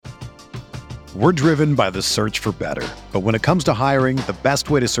We're driven by the search for better. But when it comes to hiring, the best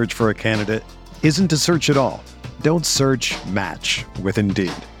way to search for a candidate isn't to search at all. Don't search, match with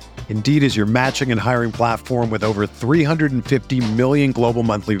Indeed. Indeed is your matching and hiring platform with over 350 million global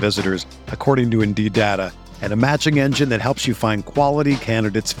monthly visitors, according to Indeed data, and a matching engine that helps you find quality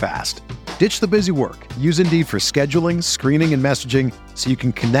candidates fast. Ditch the busy work. Use Indeed for scheduling, screening, and messaging so you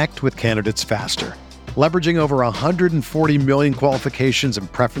can connect with candidates faster. Leveraging over 140 million qualifications and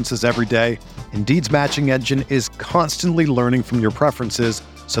preferences every day, Indeed's matching engine is constantly learning from your preferences,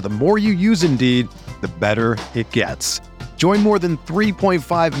 so the more you use Indeed, the better it gets. Join more than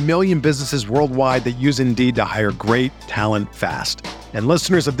 3.5 million businesses worldwide that use Indeed to hire great talent fast. And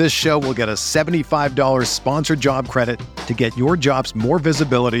listeners of this show will get a $75 sponsored job credit to get your jobs more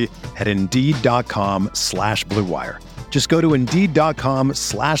visibility at Indeed.com/Blue Wire. Just go to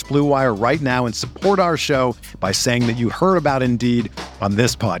Indeed.com/Blue Wire right now and support our show by saying that you heard about Indeed on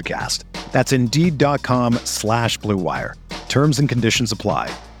this podcast. That's Indeed.com/Blue Wire. Terms and conditions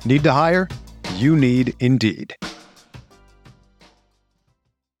apply. Need to hire? You need Indeed.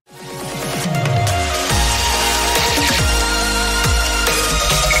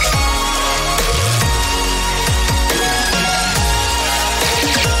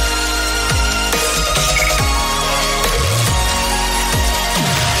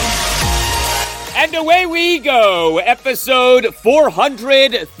 And away we go, episode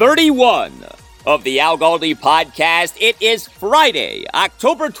 431 of the Al Galdi podcast. It is Friday,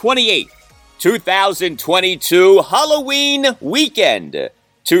 October 28th, 2022, Halloween weekend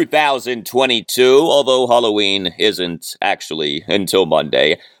 2022, although Halloween isn't actually until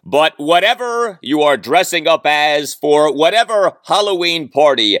Monday. But whatever you are dressing up as for whatever Halloween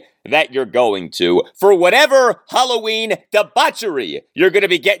party that you're going to, for whatever Halloween debauchery you're going to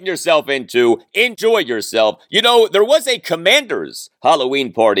be getting yourself into, enjoy yourself. You know, there was a Commanders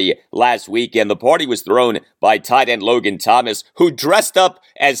Halloween party last week, and the party was thrown by tight end Logan Thomas, who dressed up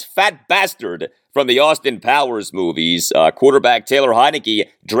as Fat Bastard from the Austin Powers movies. Quarterback Taylor Heineke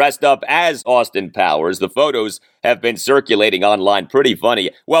dressed up as Austin Powers. The photos have been circulating online. Pretty funny.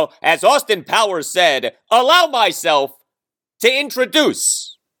 Well, as Austin Powers said, allow myself to introduce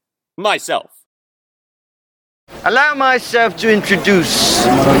myself. Allow myself to introduce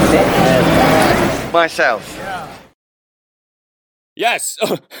myself. Yes.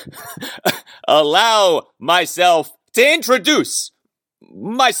 Allow myself to introduce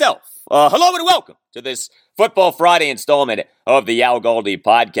myself. Hello and welcome to this Football Friday installment of the Al Galdi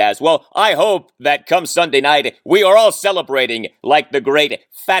podcast. Well, I hope that come Sunday night, we are all celebrating like the great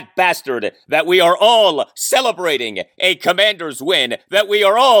Fat Bastard, that we are all celebrating a Commanders win, that we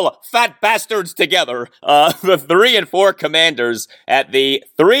are all fat bastards together. The 3-4 Commanders at the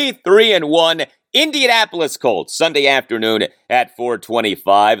 3-1 Indianapolis Colts, Sunday afternoon at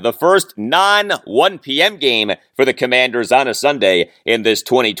 4:25. The first non-1 p.m. game for the Commanders on a Sunday in this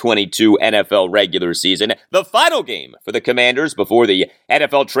 2022 NFL regular season. The final game for the Commanders before the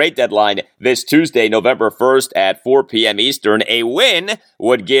NFL trade deadline this Tuesday, November 1st at 4 p.m. Eastern. A win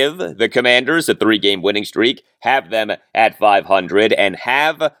would give the Commanders a 3-game winning streak, have them at 500, and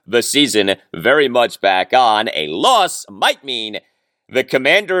have the season very much back on. A loss might mean the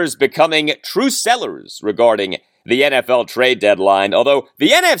Commanders becoming true sellers regarding the NFL trade deadline, although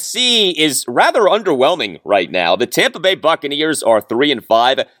the NFC is rather underwhelming right now. The Tampa Bay Buccaneers are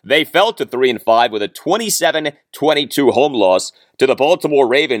 3-5. They fell to 3-5 with a 27-22 home loss to the Baltimore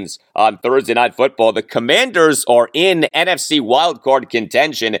Ravens on Thursday Night Football. The Commanders are in NFC wildcard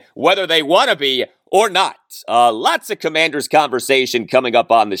contention, whether they want to be or not. Lots of Commanders conversation coming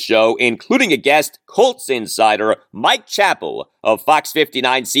up on the show, including a guest, Colts insider Mike Chappell of Fox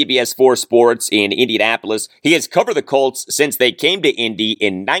 59 CBS 4 Sports in Indianapolis. He has covered the Colts since they came to Indy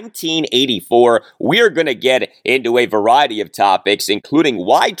in 1984. We're going to get into a variety of topics, including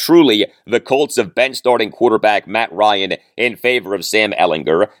why truly the Colts have benched starting quarterback Matt Ryan in favor of Sam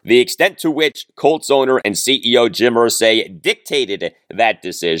Ehlinger, the extent to which Colts owner and CEO Jim Irsay dictated that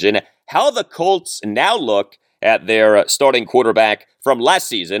decision, how the Colts now look at their starting quarterback from last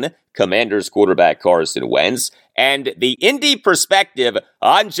season, Commanders quarterback Carson Wentz, and the Indy perspective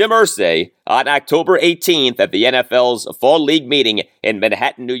on Jim Irsay on October 18th at the NFL's Fall League meeting in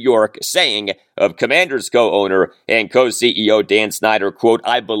Manhattan, New York, saying of Commanders co-owner and co-CEO Dan Snyder, quote,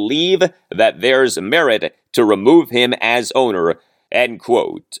 "I believe that there's merit to remove him as owner," end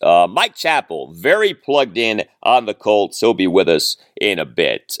quote. Mike Chappell, very plugged in on the Colts. He'll be with us in a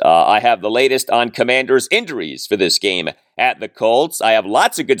bit. I have the latest on Commanders injuries for this game at the Colts. I have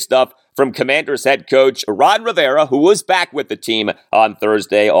lots of good stuff from Commanders head coach Ron Rivera, who was back with the team on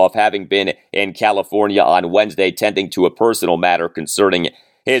Thursday off having been in California on Wednesday, tending to a personal matter concerning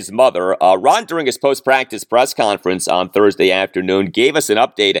his mother. Ron, during his post-practice press conference on Thursday afternoon, gave us an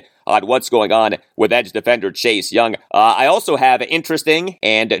update on what's going on with edge defender Chase Young. I also have interesting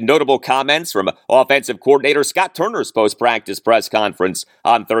and notable comments from offensive coordinator Scott Turner's post-practice press conference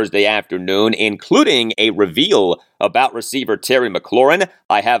on Thursday afternoon, including a reveal about receiver Terry McLaurin.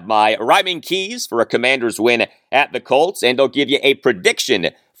 I have my rhyming keys for a Commanders win at the Colts, and I'll give you a prediction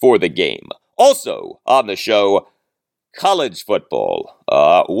for the game. Also on the show, college football.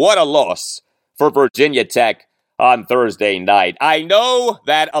 What a loss for Virginia Tech on Thursday night. I know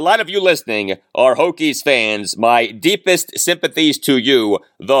that a lot of you listening are Hokies fans. My deepest sympathies to you.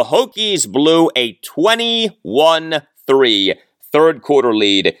 The Hokies blew a 21-3 third quarter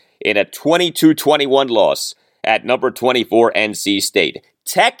lead in a 22-21 loss at number 24 NC State.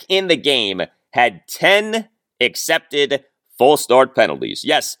 Tech in the game had 10 accepted false start penalties.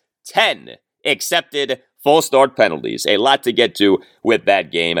 Yes, 10 accepted full start penalties. A lot to get to with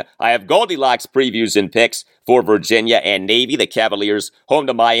that game. I have Goldilocks previews and picks for Virginia and Navy. The Cavaliers home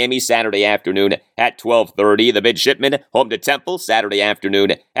to Miami Saturday afternoon at 12:30. The Midshipmen home to Temple Saturday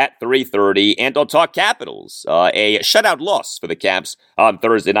afternoon at 3:30. And I'll talk Capitals. A shutout loss for the Caps on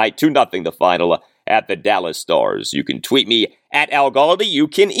Thursday night. 2-0 the final at the Dallas Stars. You can tweet me at Al Galdi. You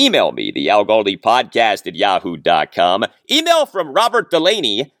can email me, the Al Galdi podcast at yahoo.com. Email from Robert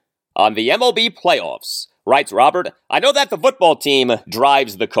Delaney on the MLB playoffs. Writes Robert, I know that the football team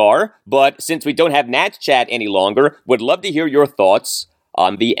drives the car, but since we don't have Nats Chat any longer, would love to hear your thoughts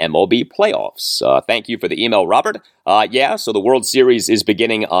on the MLB playoffs. Thank you for the email, Robert. So the World Series is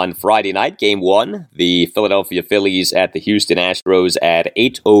beginning on Friday night, Game 1. The Philadelphia Phillies at the Houston Astros at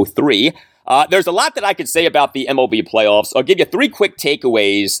 8:03. There's a lot that I could say about the MLB playoffs. I'll give you 3 quick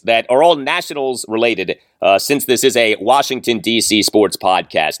takeaways that are all Nationals related, since this is a Washington, D.C. sports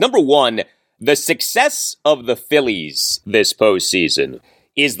podcast. Number 1, the success of the Phillies this postseason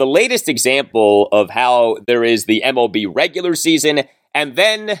is the latest example of how there is the MLB regular season and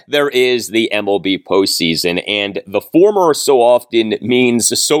then there is the MLB postseason, and the former so often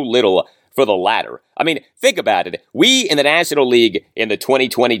means so little for the latter. I mean, think about it. We in the National League in the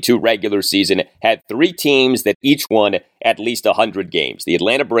 2022 regular season had 3 teams that each won at least 100 games. The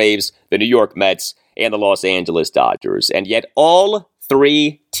Atlanta Braves, the New York Mets, and the Los Angeles Dodgers. And yet all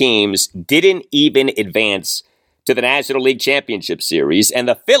 3 teams didn't even advance to the National League Championship Series. And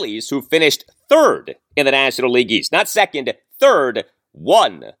the Phillies, who finished 3rd in the National League East, not 2nd, 3rd,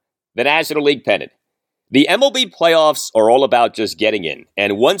 won the National League pennant. The MLB playoffs are all about just getting in.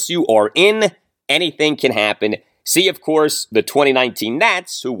 And once you are in, anything can happen. See, of course, the 2019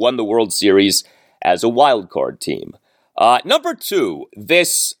 Nats, who won the World Series as a wild card team. Number 2,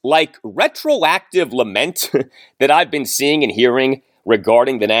 this retroactive lament that I've been seeing and hearing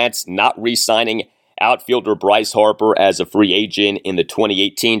regarding the Nats not re-signing outfielder Bryce Harper as a free agent in the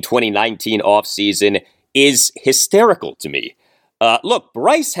 2018-2019 offseason is hysterical to me. Look,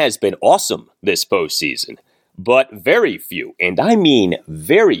 Bryce has been awesome this postseason, but very few, and I mean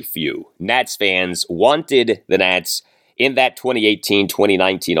very few, Nats fans wanted the Nats in that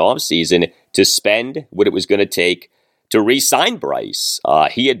 2018-2019 offseason to spend what it was going to take to re-sign Bryce.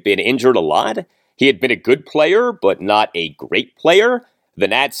 He had been injured a lot. He had been a good player, but not a great player. The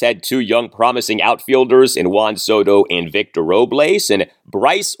Nats had 2 young promising outfielders in Juan Soto and Victor Robles, and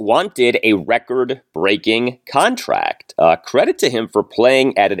Bryce wanted a record-breaking contract. Credit to him for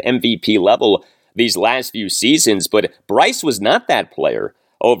playing at an MVP level these last few seasons, but Bryce was not that player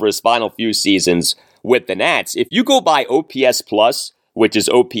over his final few seasons with the Nats. If you go by OPS Plus, which is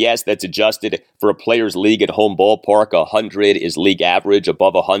OPS that's adjusted for a player's league at home ballpark, 100 is league average,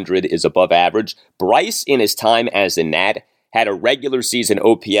 above 100 is above average. Bryce, in his time as a Nat, had a regular season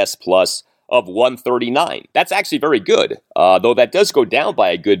OPS plus of 139. That's actually very good, though that does go down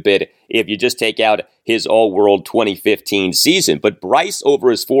by a good bit if you just take out his All-World 2015 season. But Bryce,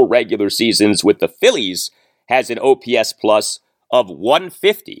 over his 4 regular seasons with the Phillies, has an OPS plus of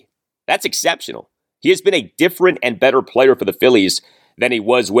 150. That's exceptional. He has been a different and better player for the Phillies than he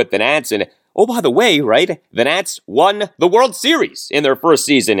was with the Nats. And, oh, by the way, right, the Nats won the World Series in their first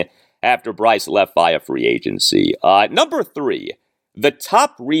season after Bryce left via free agency. Number 3, the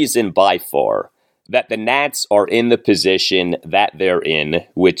top reason by far that the Nats are in the position that they're in,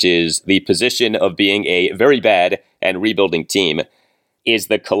 which is the position of being a very bad and rebuilding team, is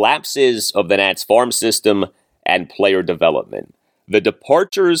the collapses of the Nats farm system and player development. The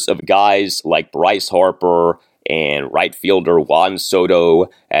departures of guys like Bryce Harper and right fielder Juan Soto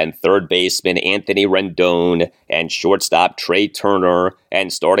and third baseman Anthony Rendon and shortstop Trey Turner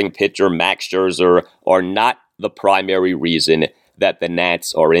and starting pitcher Max Scherzer are not the primary reason that the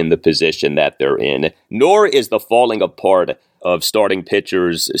Nats are in the position that they're in, nor is the falling apart of starting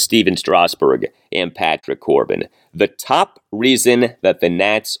pitchers Steven Strasburg and Patrick Corbin. The top reason that the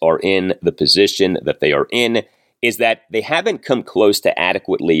Nats are in the position that they are in is that they haven't come close to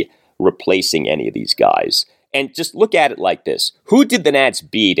adequately replacing any of these guys. And just look at it like this. Who did the Nats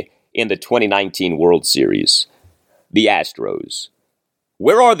beat in the 2019 World Series? The Astros.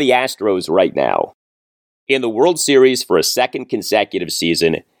 Where are the Astros right now? In the World Series for a second consecutive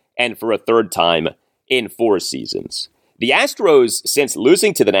season and for a third time in 4 seasons. The Astros, since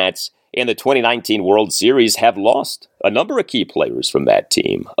losing to the Nats in the 2019 World Series, have lost a number of key players from that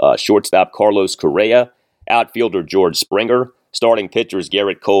team. Shortstop Carlos Correa, outfielder George Springer, starting pitchers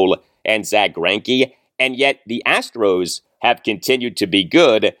Garrett Cole and Zach Greinke, and yet the Astros have continued to be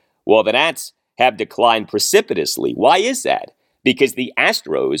good while the Nats have declined precipitously. Why is that? Because the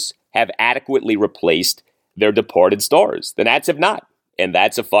Astros have adequately replaced their departed stars. The Nats have not, and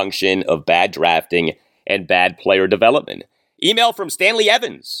that's a function of bad drafting and bad player development. Email from Stanley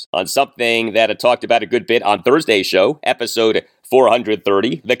Evans on something that I talked about a good bit on Thursday's show, episode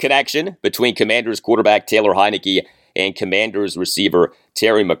 430, the connection between Commanders quarterback Taylor Heinicke and Commanders receiver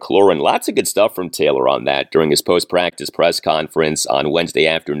Terry McLaurin. Lots of good stuff from Taylor on that during his post-practice press conference on Wednesday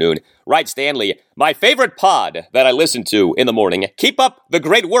afternoon. Right, Stanley, my favorite pod that I listen to in the morning. Keep up the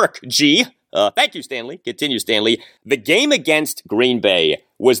great work, G. Thank you, Stanley. Continue, Stanley. The game against Green Bay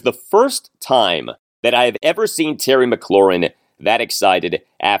was the first time that I have ever seen Terry McLaurin that excited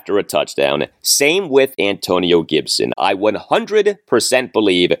after a touchdown. Same with Antonio Gibson. I 100%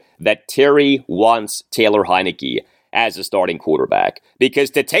 believe that Terry wants Taylor Heinicke as a starting quarterback. Because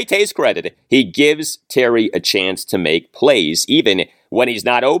to Tay-Tay's credit, he gives Terry a chance to make plays, even when he's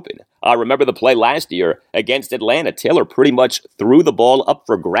not open. I remember the play last year against Atlanta. Taylor pretty much threw the ball up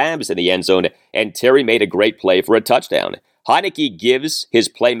for grabs in the end zone, and Terry made a great play for a touchdown. Heinicke gives his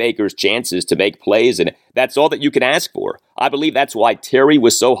playmakers chances to make plays, and that's all that you can ask for. I believe that's why Terry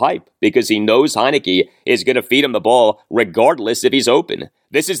was so hyped, because he knows Heinicke is going to feed him the ball regardless if he's open.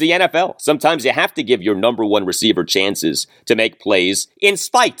 This is the NFL. Sometimes you have to give your number one receiver chances to make plays in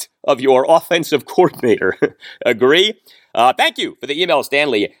spite of your offensive coordinator. Agree? Thank you for the email,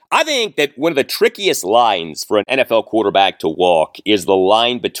 Stanley. I think that one of the trickiest lines for an NFL quarterback to walk is the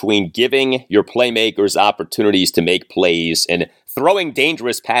line between giving your playmakers opportunities to make plays and throwing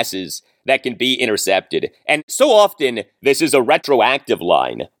dangerous passes that can be intercepted. And so often, this is a retroactive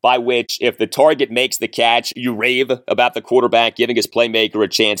line by which if the target makes the catch, you rave about the quarterback giving his playmaker a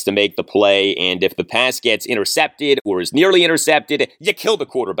chance to make the play. And if the pass gets intercepted or is nearly intercepted, you kill the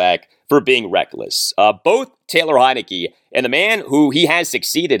quarterback for being reckless. Both Taylor Heinicke and the man who he has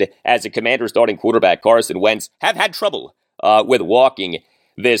succeeded as a Commander starting quarterback, Carson Wentz, have had trouble with walking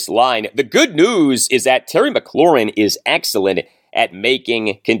this line. The good news is that Terry McLaurin is excellent at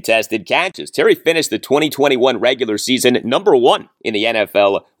making contested catches. Terry finished the 2021 regular season number 1 in the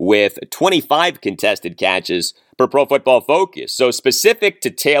NFL with 25 contested catches per Pro Football Focus. So specific to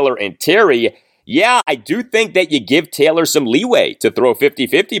Taylor and Terry, yeah, I do think that you give Taylor some leeway to throw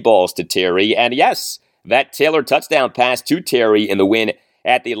 50-50 balls to Terry. And yes, that Taylor touchdown pass to Terry in the win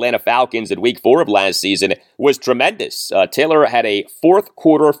at the Atlanta Falcons in Week 4 of last season was tremendous. Taylor had a fourth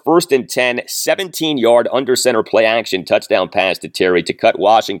quarter, 1st and 10, 17-yard under center play action touchdown pass to Terry to cut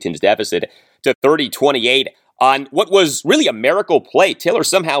Washington's deficit to 30-28 on what was really a miracle play. Taylor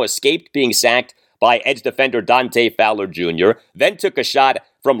somehow escaped being sacked by edge defender Dante Fowler Jr., then took a shot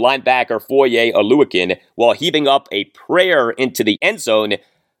from linebacker Foye Oluwakin while heaving up a prayer into the end zone,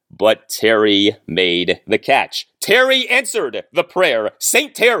 but Terry made the catch. Terry answered the prayer.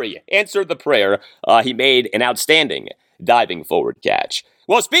 St. Terry answered the prayer. He made an outstanding diving forward catch.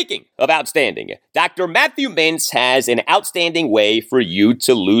 Well, speaking of outstanding, Dr. Matthew Mintz has an outstanding way for you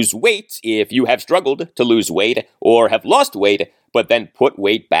to lose weight if you have struggled to lose weight or have lost weight, but then put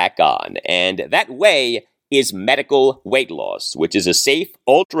weight back on. And that way is medical weight loss, which is a safe,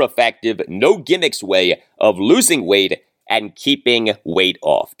 ultra-effective, no gimmicks way of losing weight and keeping weight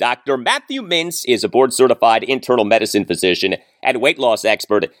off. Dr. Matthew Mintz is a board-certified internal medicine physician and weight loss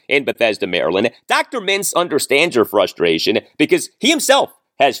expert in Bethesda, Maryland. Dr. Mintz understands your frustration because he himself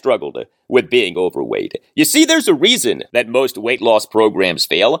has struggled with being overweight. You see, there's a reason that most weight loss programs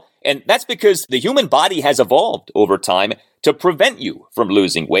fail, and that's because the human body has evolved over time to prevent you from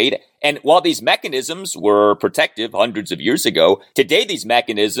losing weight. And while these mechanisms were protective hundreds of years ago, today these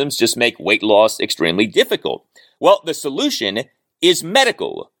mechanisms just make weight loss extremely difficult. Well, the solution is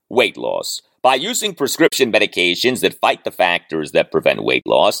medical weight loss. By using prescription medications that fight the factors that prevent weight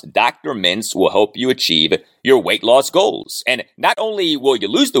loss, Dr. Mintz will help you achieve your weight loss goals. And not only will you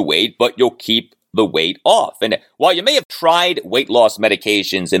lose the weight, but you'll keep the weight off. And while you may have tried weight loss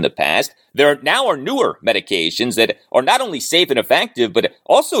medications in the past, there now are newer medications that are not only safe and effective, but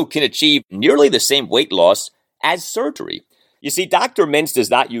also can achieve nearly the same weight loss as surgery. You see, Dr. Mintz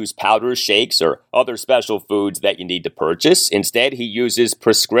does not use powders, shakes, or other special foods that you need to purchase. Instead, he uses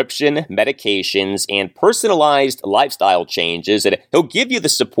prescription medications and personalized lifestyle changes, and he'll give you the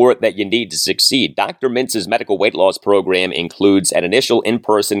support that you need to succeed. Dr. Mintz's medical weight loss program includes an initial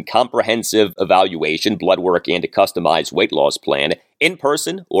in-person comprehensive evaluation, blood work, and a customized weight loss plan,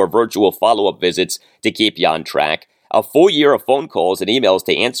 in-person or virtual follow-up visits to keep you on track, a full year of phone calls and emails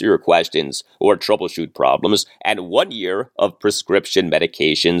to answer your questions or troubleshoot problems, and 1 year of prescription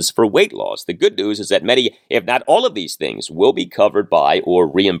medications for weight loss. The good news is that many, if not all of these things, will be covered by or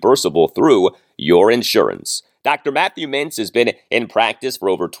reimbursable through your insurance. Dr. Matthew Mintz has been in practice for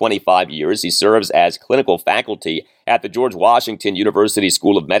over 25 years. He serves as clinical faculty at the George Washington University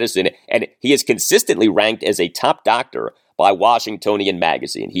School of Medicine, and he is consistently ranked as a top doctor by Washingtonian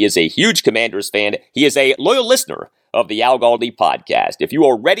Magazine. He is a huge Commanders fan. He is a loyal listener of the Al Galdi podcast. If you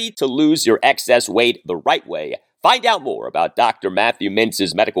are ready to lose your excess weight the right way, find out more about Dr. Matthew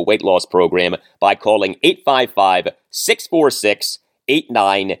Mintz's medical weight loss program by calling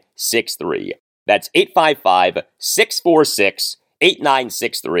 855-646-8963. That's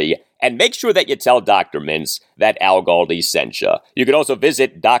 855-646-8963. And make sure that you tell Dr. Mintz that Al Galdi sent you. You can also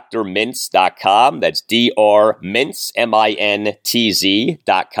visit drmintz.com. That's drmintz,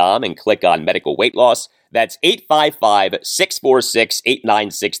 MINTZ.com, and click on medical weight loss. That's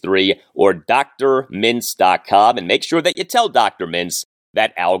 855-646-8963 or drmintz.com. And make sure that you tell Dr. Mintz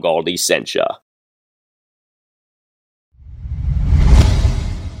that Al Galdi sent you.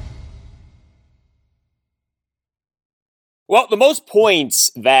 Well, the most points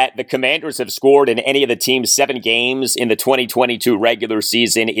that the Commanders have scored in any of the team's 7 games in the 2022 regular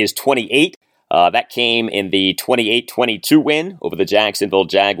season is 28. That came in the 28-22 win over the Jacksonville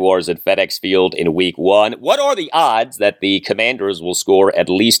Jaguars at FedEx Field in Week 1. What are the odds that the Commanders will score at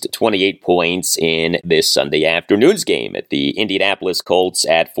least 28 points in this Sunday afternoon's game at the Indianapolis Colts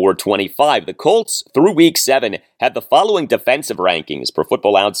at 425? The Colts, through Week 7, had the following defensive rankings per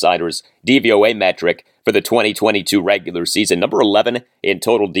Football Outsiders DVOA metric for the 2022 regular season. Number 11 in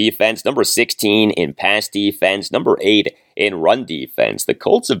total defense, number 16 in pass defense, number 8 in run defense. The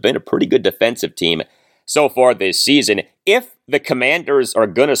Colts have been a pretty good defensive team so far this season. If the Commanders are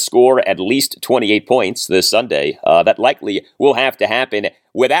going to score at least 28 points this Sunday, that likely will have to happen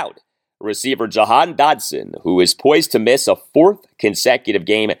without receiver Jahan Dotson, who is poised to miss a 4th consecutive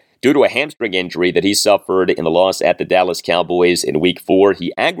game due to a hamstring injury that he suffered in the loss at the Dallas Cowboys in Week 4.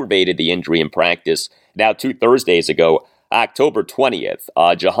 He aggravated the injury in practice now 2 Thursdays ago, October 20th.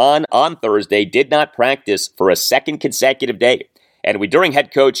 Jahan on Thursday did not practice for a 2nd consecutive day. And we, during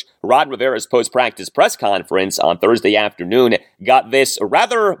head coach Ron Rivera's post-practice press conference on Thursday afternoon, got this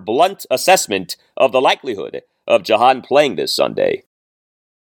rather blunt assessment of the likelihood of Jahan playing this Sunday.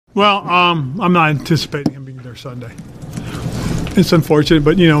 Well, I'm not anticipating him being there Sunday. It's unfortunate,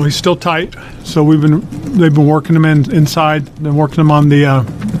 but he's still tight. So they've been working him inside. They're working him on the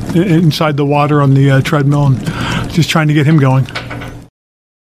inside the water on the treadmill, and just trying to get him going.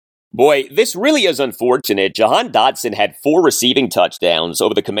 Boy, this really is unfortunate. Jahan Dotson had 4 receiving touchdowns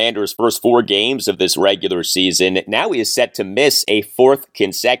over the Commanders' first 4 games of this regular season. Now he is set to miss a 4th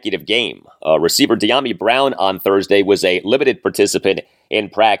consecutive game. Receiver De'Ami Brown on Thursday was a limited participant in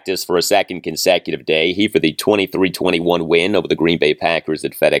practice for a 2nd consecutive day. He, for the 23-21 win over the Green Bay Packers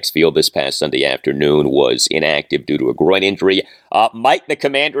at FedEx Field this past Sunday afternoon, was inactive due to a groin injury. Might the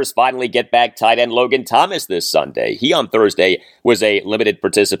Commanders finally get back tight end Logan Thomas this Sunday? He, on Thursday, was a limited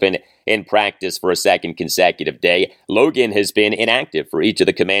participant in practice for a 2nd consecutive day. Logan has been inactive for each of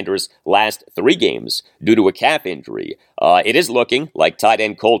the Commanders' last 3 games due to a calf injury. It is looking like tight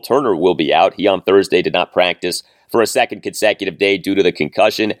end Cole Turner will be out. He, on Thursday, did not practice for a 2nd consecutive day due to the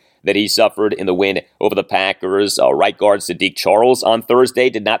concussion that he suffered in the win over the Packers. Right guard Sadiq Charles on Thursday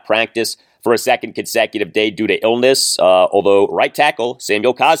did not practice for a 2nd consecutive day due to illness, although right tackle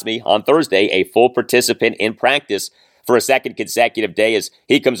Samuel Cosmi on Thursday, a full participant in practice for a 2nd consecutive day as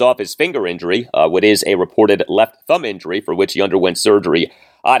he comes off his finger injury, what is a reported left thumb injury for which he underwent surgery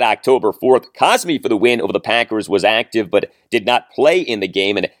on October 4th. Cosmi, for the win over the Packers, was active but did not play in the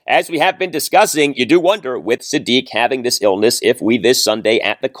game. And as we have been discussing, you do wonder, with Sadiq having this illness, if we this Sunday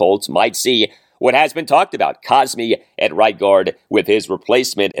at the Colts might see what has been talked about. Cosme at right guard with his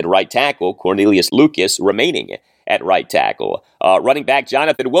replacement at right tackle, Cornelius Lucas, remaining at right tackle. Running back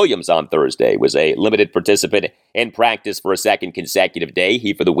Jonathan Williams on Thursday was a limited participant in practice for a second consecutive day.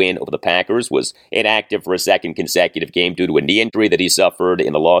 He, for the win over the Packers, was inactive for a second consecutive game due to a knee injury that he suffered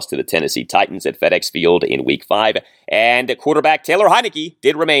in the loss to the Tennessee Titans at FedEx Field in Week 5. And quarterback Taylor Heinicke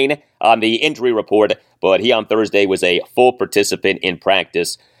did remain on the injury report, but he on Thursday was a full participant in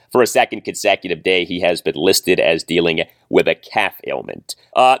practice. For a second consecutive day, he has been listed as dealing with a calf ailment.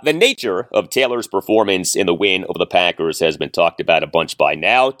 The nature of Taylor's performance in the win over the Packers has been talked about a bunch by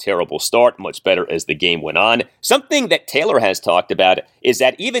now. Terrible start, much better as the game went on. Something that Taylor has talked about is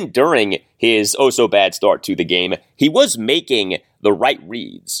that even during his oh-so-bad start to the game, he was making the right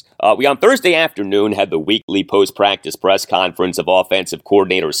reads. We on Thursday afternoon had the weekly post-practice press conference of offensive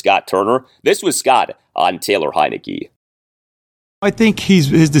coordinator Scott Turner. This was Scott on Taylor Heinicke. I think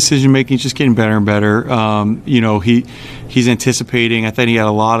his decision making is just getting better and better. He's anticipating. I think he had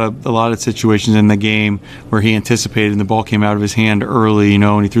a lot of situations in the game where he anticipated and the ball came out of his hand early,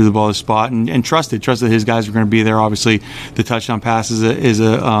 and he threw the ball to the spot and trusted his guys were going to be there. Obviously, the touchdown pass is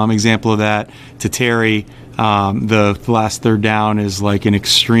a example of that to Terry. The last third down is like an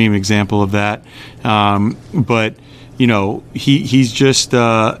extreme example of that. But he's just.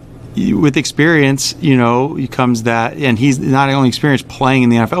 With experience, he comes that, and he's not only experienced playing in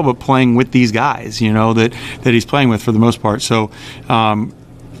the NFL, but playing with these guys, that he's playing with for the most part. So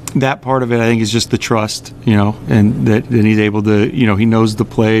that part of it, I think, is just the trust, and that he's able to, he knows the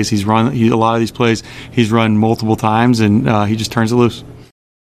plays. He's run a lot of these plays. He's run multiple times, and he just turns it loose.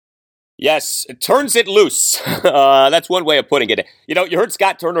 Yes, turns it loose. That's one way of putting it. You heard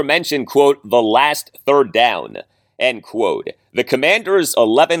Scott Turner mention, quote, the last third down, end quote. The Commanders'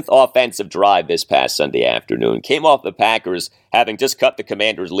 11th offensive drive this past Sunday afternoon came off the Packers having just cut the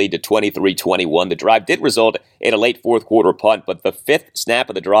Commanders' lead to 23-21. The drive did result in a late fourth quarter punt, but the fifth snap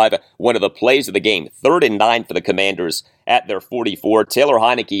of the drive, one of the plays of the game, 3rd and 9 for the Commanders at their 44. Taylor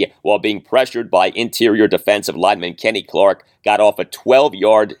Heinicke, while being pressured by interior defensive lineman Kenny Clark, got off a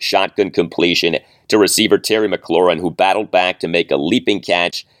 12-yard shotgun completion to receiver Terry McLaurin, who battled back to make a leaping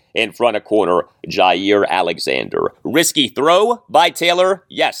catch in front of corner Jair Alexander. Risky throw by Taylor?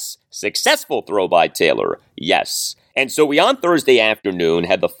 Yes. Successful throw by Taylor? Yes. And so we on Thursday afternoon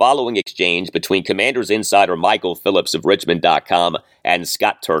had the following exchange between Commanders insider Michael Phillips of Richmond.com and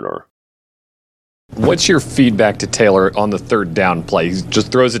Scott Turner. What's your feedback to Taylor on the third down play? He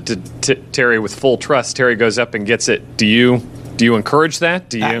just throws it to Terry with full trust. Terry goes up and gets it. Do you encourage that?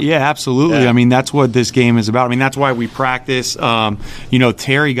 Do you? Yeah, absolutely. Yeah. I mean, that's what this game is about. I mean, that's why we practice.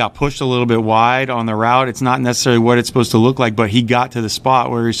 Terry got pushed a little bit wide on the route. It's not necessarily what it's supposed to look like, but he got to the spot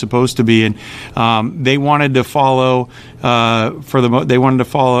where he's supposed to be. And they wanted to follow have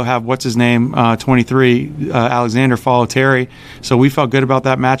what's his name, 23 Alexander follow Terry. So we felt good about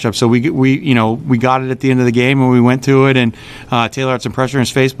that matchup. So we got it at the end of the game and we went to it. And Taylor had some pressure in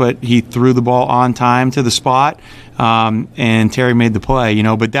his face, but he threw the ball on time to the spot. And Terry made the play,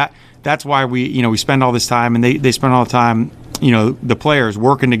 but that's why we spend all this time, and they spend all the time, the players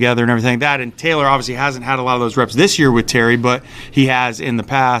working together and everything like that. And Taylor obviously hasn't had a lot of those reps this year with Terry, but he has in the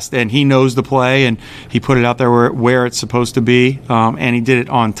past, and he knows the play, and he put it out there where it's supposed to be, and he did it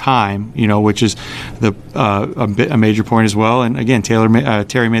on time, which is a major point as well. And again, Terry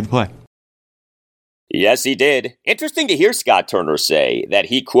made the play. Yes, he did. Interesting to hear Scott Turner say that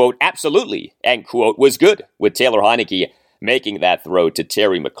he, quote, absolutely, end quote, was good with Taylor Heinicke making that throw to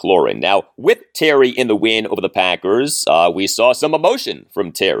Terry McLaurin. Now, with Terry in the win over the Packers, we saw some emotion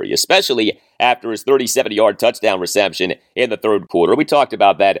from Terry, especially after his 37-yard touchdown reception in the third quarter. We talked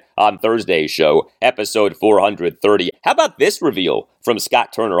about that on Thursday's show, episode 430. How about this reveal from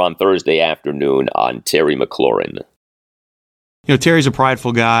Scott Turner on Thursday afternoon on Terry McLaurin? Terry's a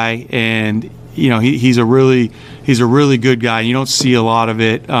prideful guy, and he's a really good guy. You don't see a lot of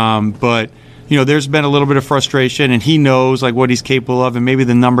it, but there's been a little bit of frustration, and he knows what he's capable of, and maybe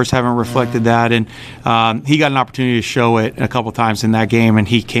the numbers haven't reflected that. And he got an opportunity to show it a couple times in that game, and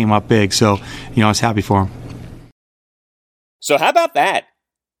he came up big. So I was happy for him. So how about that?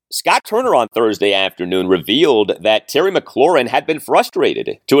 Scott Turner on Thursday afternoon revealed that Terry McLaurin had been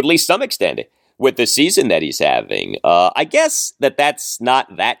frustrated to at least some extent with the season that he's having. I guess that's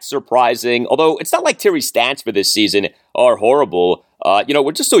not that surprising, although it's not like Terry's stats for this season are horrible.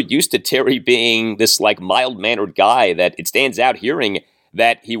 We're just so used to Terry being this mild-mannered guy that it stands out hearing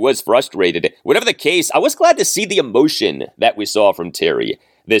that he was frustrated. Whatever the case, I was glad to see the emotion that we saw from Terry.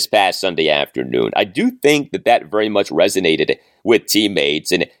 this past Sunday afternoon. I do think that very much resonated with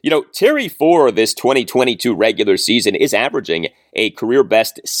teammates. And, Terry for this 2022 regular season is averaging a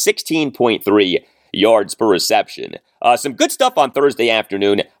career-best 16.3 yards per reception. Some good stuff on Thursday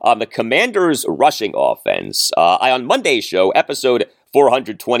afternoon on the Commanders' rushing offense. On Monday's show, episode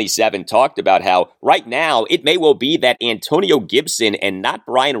 427, talked about how right now it may well be that Antonio Gibson and not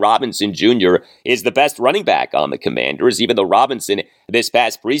Brian Robinson Jr. is the best running back on the Commanders, even though Robinson this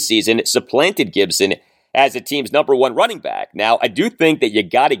past preseason supplanted Gibson as a team's number one running back. Now, I do think that you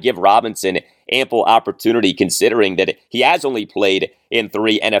got to give Robinson ample opportunity considering that he has only played in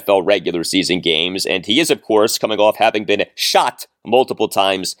 3 NFL regular season games, and he is, of course, coming off having been shot multiple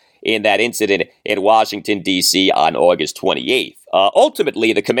times in that incident in Washington, D.C. on August 28th.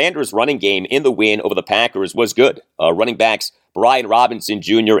 Ultimately, the Commanders' running game in the win over the Packers was good. Running backs Brian Robinson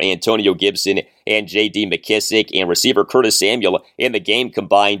Jr., Antonio Gibson, and J.D. McKissick, and receiver Curtis Samuel in the game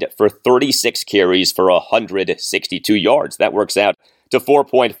combined for 36 carries for 162 yards. That works out to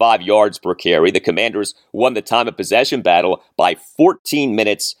 4.5 yards per carry. The Commanders won the time of possession battle by 14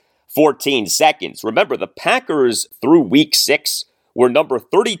 minutes, 14 seconds. Remember, the Packers through week 6 were number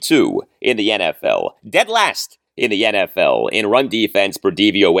 32 in the NFL, dead last in the NFL in run defense per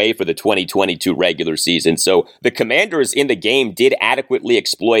DVOA for the 2022 regular season. So the Commanders in the game did adequately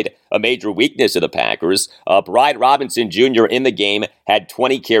exploit a major weakness of the Packers. Brian Robinson Jr. in the game had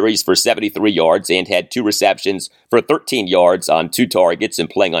 20 carries for 73 yards and had 2 receptions for 13 yards on 2 targets and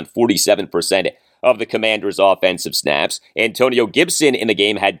playing on 47% of the Commanders' offensive snaps. Antonio Gibson in the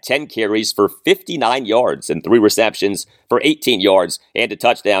game had 10 carries for 59 yards and 3 receptions for 18 yards and a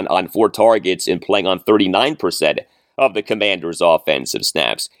touchdown on 4 targets and playing on 39% of the Commanders' offensive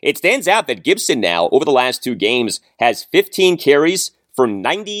snaps. It stands out that Gibson now, over the last 2 games, has 15 carries for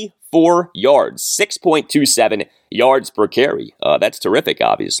 94 yards, 6.27 yards per carry. That's terrific,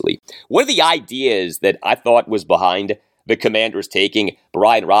 obviously. One of the ideas that I thought was behind the Commanders taking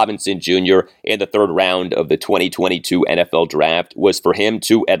Brian Robinson Jr. in the 3rd round of the 2022 NFL Draft was for him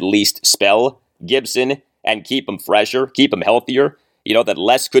to at least spell Gibson and keep him fresher, keep him healthier. That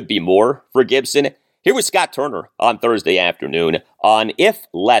less could be more for Gibson. Here was Scott Turner on Thursday afternoon on if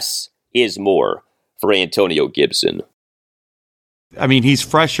less is more for Antonio Gibson. I mean, he's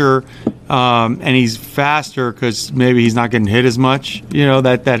fresher and he's faster because maybe he's not getting hit as much.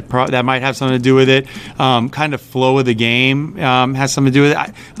 That might have something to do with it. Kind of flow of the game has something to do with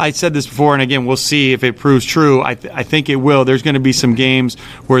it. I said this before, and again, we'll see if it proves true. I think it will. There's going to be some games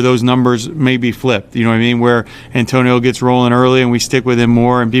where those numbers may be flipped. You know what I mean? Where Antonio gets rolling early and we stick with him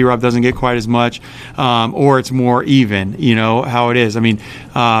more, and B-Rob doesn't get quite as much, or it's more even. How it is. I mean,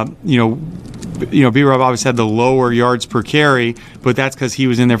 B-Rob obviously had the lower yards per carry, but that's because he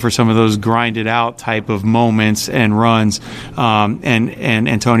was in there for some of those grinded out type of moments and runs. And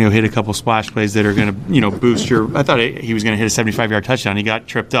Antonio hit a couple splash plays that are going to, boost your. I thought he was going to hit a 75-yard touchdown. He got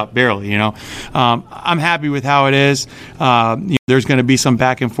tripped up barely. I'm happy with how it is. There's going to be some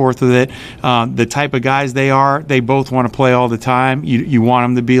back and forth with it. The type of guys they are, they both want to play all the time. You want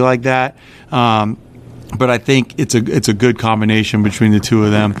them to be like that. But I think it's a good combination between the two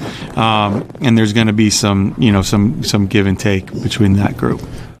of them, and there's going to be some give and take between that group.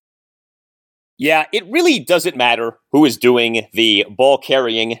 Yeah, it really doesn't matter who is doing the ball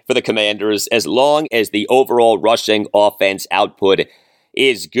carrying for the Commanders as long as the overall rushing offense output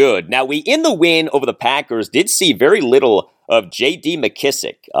is good. Now, we in the win over the Packers did see very little of J.D.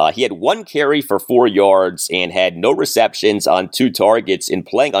 McKissick. He had 1 carry for 4 yards and had no receptions on 2 targets in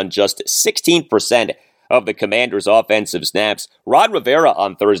playing on just 16% of the Commanders' offensive snaps. Ron Rivera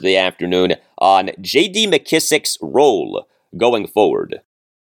on Thursday afternoon on J.D. McKissick's role going forward.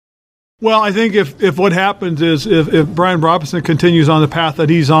 Well, I think if what happens is if Brian Robinson continues on the path that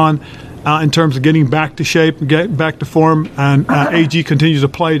he's on in terms of getting back to shape, getting back to form, and AG continues to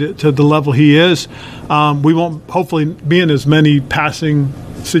play to the level he is, we won't hopefully be in as many passing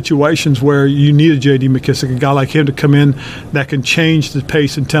situations where you need a J.D. McKissick, a guy like him to come in that can change the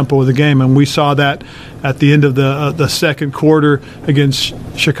pace and tempo of the game. And we saw that at the end of the second quarter against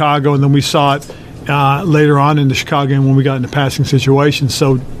Chicago, and then we saw it later on in the Chicago game when we got into passing situations.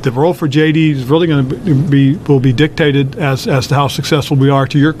 So the role for JD is really going to will be dictated as to how successful we are,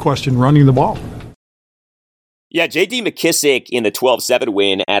 to your question, running the ball. Yeah, J.D. McKissick in the 12-7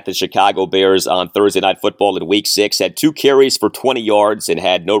 win at the Chicago Bears on Thursday Night Football in Week 6 had 2 carries for 20 yards and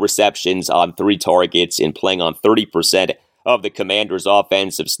had no receptions on 3 targets in playing on 30% of the Commanders'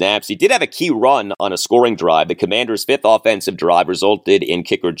 offensive snaps. He did have a key run on a scoring drive. The Commanders' fifth offensive drive resulted in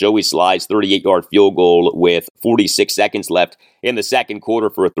kicker Joey Sly's 38-yard field goal with 46 seconds left in the second quarter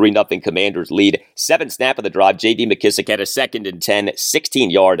for a 3-0 Commanders lead. Seventh snap of the drive, J.D. McKissick had a 2nd and 10,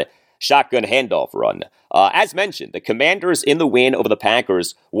 16-yard shotgun handoff run. As mentioned, the Commanders in the win over the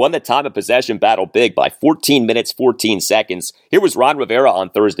Packers won the time of possession battle big by 14 minutes, 14 seconds. Here was Ron Rivera on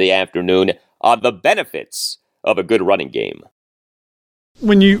Thursday afternoon on the benefits of a good running game.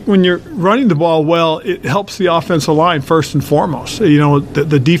 When you're running the ball well, it helps the offensive line first and foremost. You know,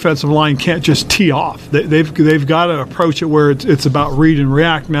 the defensive line can't just tee off. They've got to approach it where it's about read and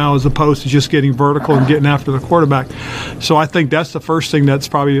react now, as opposed to just getting vertical and getting after the quarterback. So I think that's the first thing that's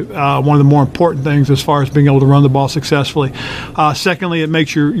probably one of the more important things as far as being able to run the ball successfully. Secondly, it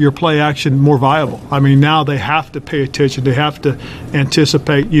makes your play action more viable. I mean, now they have to pay attention. They have to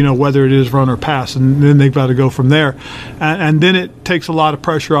anticipate, whether it is run or pass, and then they've got to go from there. And then it takes a lot of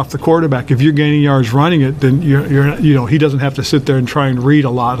pressure off the quarterback. If you're gaining yards running it, then he doesn't have to sit there and try and read a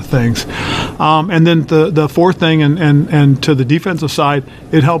lot of things. And then the fourth thing, and to the defensive side,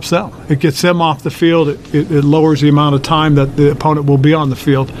 it helps them. It gets them off the field. It lowers the amount of time that the opponent will be on the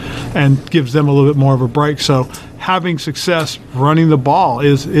field, and gives them a little bit more of a break. So having success running the ball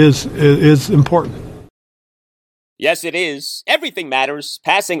is important. Yes, it is. Everything matters.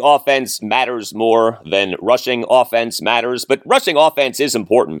 Passing offense matters more than rushing offense matters, but rushing offense is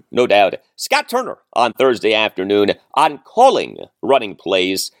important, no doubt. Scott Turner on Thursday afternoon on calling running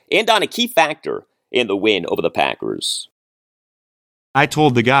plays and on a key factor in the win over the Packers. I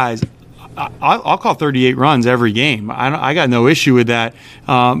told the guys, I'll call 38 runs every game. I got no issue with that,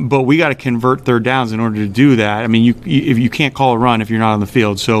 but we got to convert third downs in order to do that. I mean, if you can't call a run if you're not on the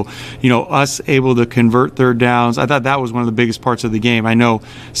field. So, us able to convert third downs, I thought that was one of the biggest parts of the game. I know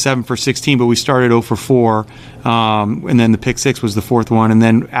 7 for 16, but we started 0 for 4, and then the pick six was the fourth one. And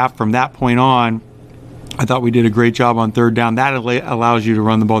then from that point on, I thought we did a great job on third down. That allows you to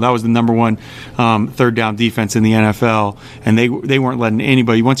run the ball. That was the number one third down defense in the NFL, and they weren't letting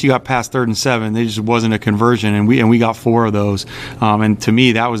anybody. Once you got past 3rd and 7, there just wasn't a conversion, and we got 4 of those. And to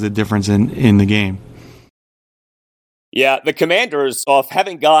me, that was the difference in the game. Yeah, the Commanders, off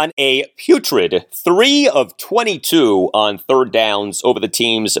having gone a putrid 3 of 22 on third downs over the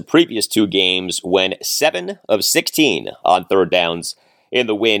team's previous 2 games, when 7 of 16 on third downs in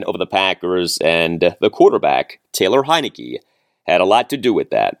the win over the Packers, and the quarterback, Taylor Heineke, had a lot to do with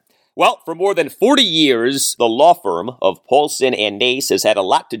that. Well, for more than 40 years, the law firm of Paulson and Nace has had a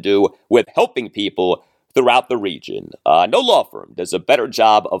lot to do with helping people throughout the region. No law firm does a better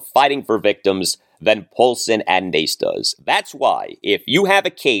job of fighting for victims than Paulson and Nace does. That's why, if you have a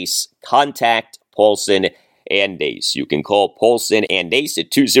case, contact Paulson and Nace. You can call Paulson and Nace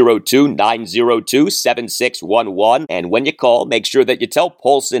at 202-902-7611. And when you call, make sure that you tell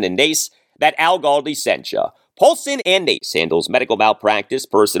Paulson and Nace that Al Galdi sent you. Paulson and Nace handles medical malpractice,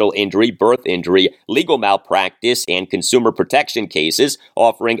 personal injury, birth injury, legal malpractice, and consumer protection cases,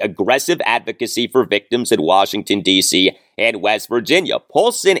 offering aggressive advocacy for victims in Washington, D.C. and West Virginia.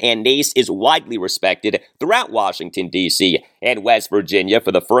 Paulson and Nace is widely respected throughout Washington, D.C. and West Virginia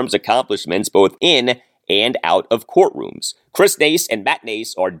for the firm's accomplishments both in and out of courtrooms. Chris Nace and Matt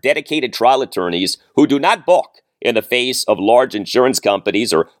Nace are dedicated trial attorneys who do not balk in the face of large insurance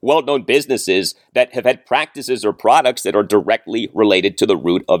companies or well-known businesses that have had practices or products that are directly related to the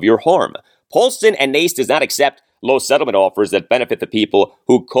root of your harm. Paulson and Nace does not accept low settlement offers that benefit the people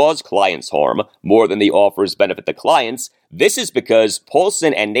who cause clients harm more than the offers benefit the clients. This is because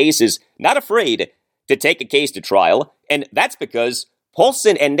Paulson and Nace is not afraid to take a case to trial, and that's because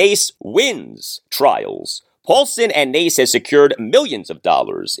Paulson and Nace wins trials. Paulson and Nace has secured millions of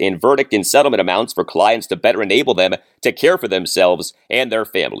dollars in verdict and settlement amounts for clients to better enable them to care for themselves and their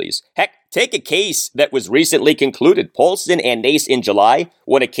families. Heck, take a case that was recently concluded. Paulson and Nace in July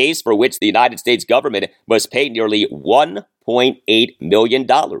won a case for which the United States government must pay nearly $1.8 million.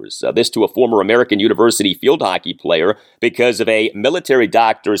 This to a former American University field hockey player because of a military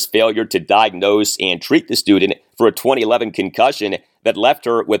doctor's failure to diagnose and treat the student for a 2011 concussion that left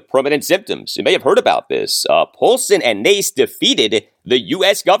her with permanent symptoms. You may have heard about this. Paulson and Nace defeated the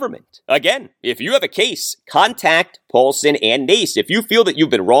U.S. government. Again, if you have a case, contact Paulson and Nace. If you feel that you've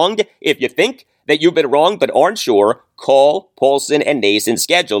been wronged, if you think that you've been wronged but aren't sure, call Paulson and Nace and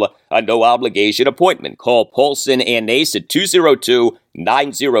schedule a no-obligation appointment. Call Paulson and Nace at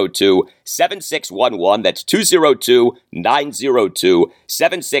 202-902-7611. That's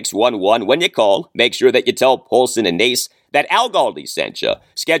 202-902-7611. When you call, make sure that you tell Paulson and Nace that Al Galdi sent you.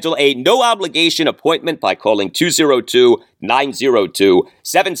 Schedule a no-obligation appointment by calling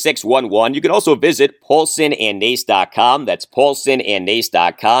 202-902-7611. You can also visit PaulsonandNace.com. That's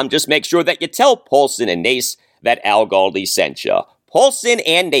PaulsonandNace.com. Just make sure that you tell Paulson and Nace that Al Galdi sent you. Paulson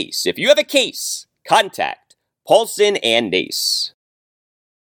and Nace. If you have a case, contact Paulson and Nace.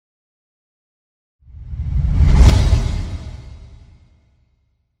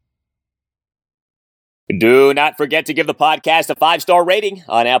 Do not forget to give the podcast a 5-star rating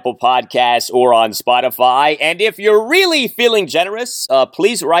on Apple Podcasts or on Spotify. And if you're really feeling generous,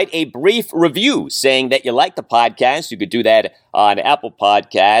 please write a brief review saying that you like the podcast. You could do that on Apple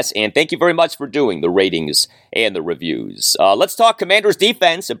Podcasts. And thank you very much for doing the ratings and the reviews. Let's talk Commanders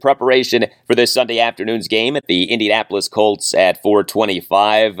defense in preparation for this Sunday afternoon's game at the Indianapolis Colts at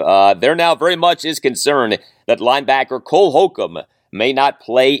 4:25. There now very much is concern that linebacker Cole Holcomb may not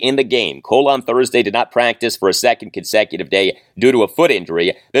play in the game. Cole on Thursday did not practice for a second consecutive day due to a foot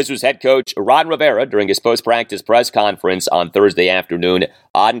injury. This was head coach Ron Rivera during his post-practice press conference on Thursday afternoon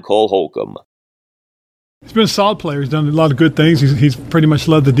on Cole Holcomb. He's been a solid player. He's done a lot of good things. He's pretty much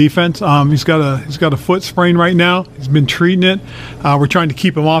led the defense. He's got a foot sprain right now. He's been treating it. We're trying to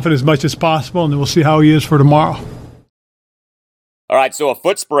keep him off it as much as possible, and then we'll see how he is for tomorrow. All right, so a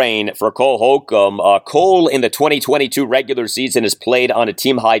foot sprain for Cole Holcomb. Cole in the 2022 regular season has played on a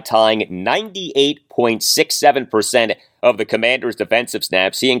team-high tying 98.67% of the Commanders' defensive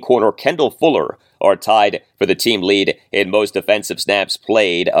snaps. He and corner Kendall Fuller are tied for the team lead in most defensive snaps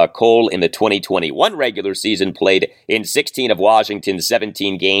played. Cole in the 2021 regular season played in 16 of Washington's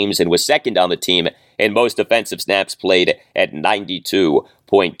 17 games and was second on the team in most defensive snaps played at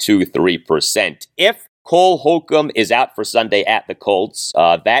 92.23%. If Cole Holcomb is out for Sunday at the Colts,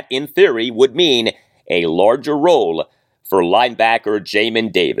 that in theory would mean a larger role for linebacker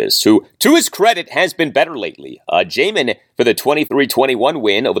Jamin Davis, who, to his credit, has been better lately. Jamin, for the 23-21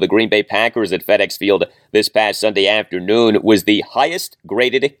 win over the Green Bay Packers at FedEx Field this past Sunday afternoon, was the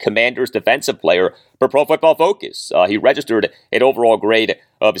highest-graded Commanders defensive player per Pro Football Focus. He registered an overall grade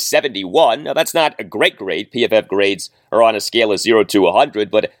of 71. Now, that's not a great grade. PFF grades are on a scale of 0 to 100,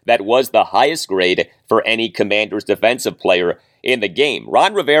 but that was the highest grade for any Commanders defensive player in the game.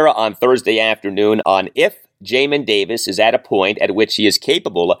 Ron Rivera on Thursday afternoon on if Jamin Davis is at a point at which he is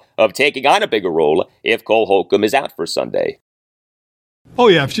capable of taking on a bigger role if Cole Holcomb is out for Sunday. Oh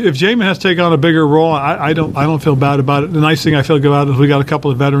yeah, if Jamin has to take on a bigger role, I don't feel bad about it. The nice thing I feel good about is we got a couple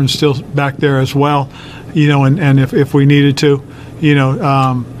of veterans still back there as well, and if we needed to,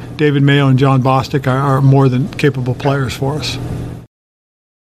 David Mayo and John Bostic are more than capable players for us.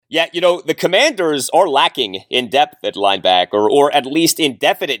 Yeah, the Commanders are lacking in depth at linebacker, or at least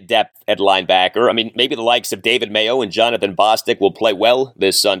indefinite depth at linebacker. I mean, maybe the likes of David Mayo and Jonathan Bostic will play well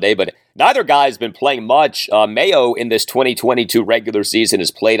this Sunday, but neither guy has been playing much. Mayo in this 2022 regular season has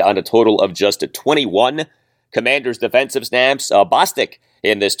played on a total of just 21 Commanders defensive snaps. Bostic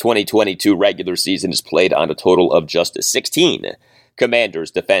in this 2022 regular season has played on a total of just 16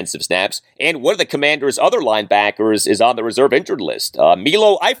 Commanders defensive snaps. And one of the Commanders' other linebackers is on the reserve injured list.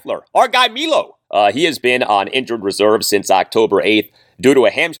 Milo Eifler, our guy Milo. He has been on injured reserve since October 8th due to a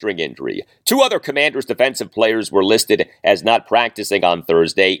hamstring injury. Two other Commanders defensive players were listed as not practicing on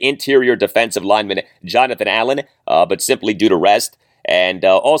Thursday. Interior defensive lineman Jonathan Allen, but simply due to rest. And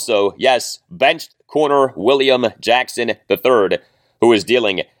also, yes, benched corner William Jackson III, who is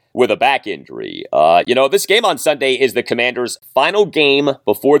dealing with a back injury. This game on Sunday is the Commanders' final game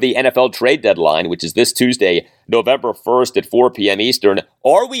before the NFL trade deadline, which is this Tuesday, November 1st at 4 p.m. Eastern.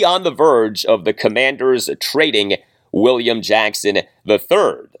 Are we on the verge of the Commanders trading William Jackson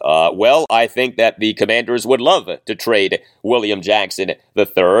III? Well, I think that the Commanders would love to trade William Jackson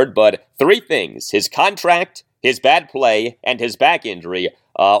III, but three things: his contract, his bad play, and his back injury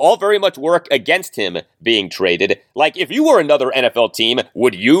all very much work against him being traded. Like, if you were another NFL team,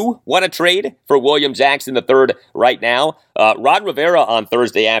 would you want to trade for William Jackson III right now? Ron Rivera on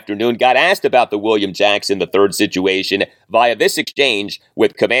Thursday afternoon got asked about the William Jackson III situation via this exchange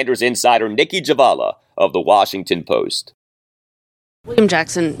with Commanders insider Nikki Javala of the Washington Post. William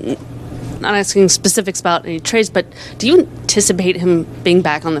Jackson, not asking specifics about any trades, but do you anticipate him being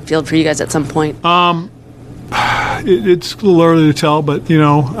back on the field for you guys at some point? It's a little early to tell, but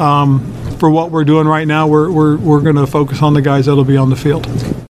for what we're doing right now, we're going to focus on the guys that'll be on the field.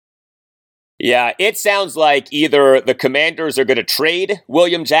 Yeah, it sounds like either the Commanders are going to trade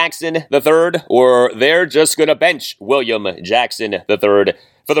William Jackson III, or they're just going to bench William Jackson III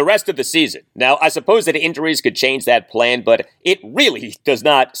for the rest of the season. Now, I suppose that injuries could change that plan, but it really does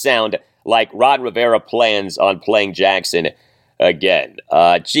not sound like Ron Rivera plans on playing Jackson again.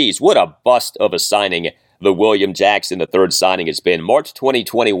 What a bust of a signing the William Jackson III signing has been. March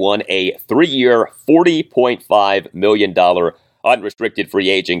 2021, a 3-year, $40.5 million unrestricted free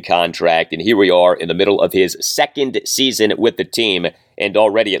agent contract, and here we are in the middle of his second season with the team, and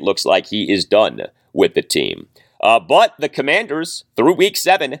already it looks like he is done with the team. But the Commanders, through Week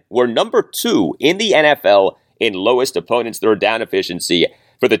 7, were number 2 in the NFL in lowest opponents' third down efficiency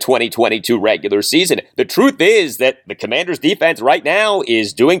for the 2022 regular season. The truth is that the Commanders' defense right now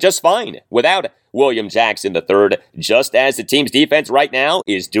is doing just fine without William Jackson III, just as the team's defense right now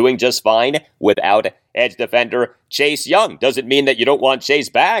is doing just fine without edge defender Chase Young. Doesn't mean that you don't want Chase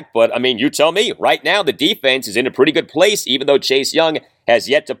back, but, I mean, you tell me. Right now, the defense is in a pretty good place, even though Chase Young has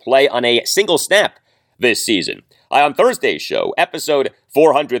yet to play on a single snap this season. On Thursday's show, episode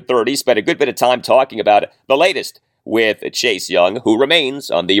 430, spent a good bit of time talking about the latest with Chase Young, who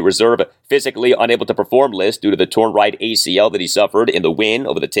remains on the reserve physically unable to perform list due to the torn right ACL that he suffered in the win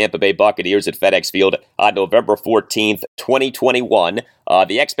over the Tampa Bay Buccaneers at FedEx Field on November 14th, 2021.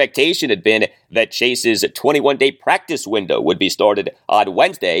 The expectation had been that Chase's 21-day practice window would be started on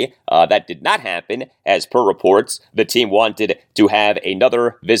Wednesday. That did not happen. As per reports, the team wanted to have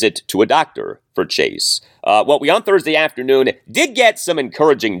another visit to a doctor for Chase. We on Thursday afternoon did get some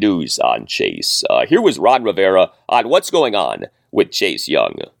encouraging news on Chase. Here was Ron Rivera on what's going on with Chase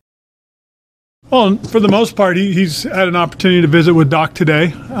Young. Well, for the most part, he's had an opportunity to visit with Doc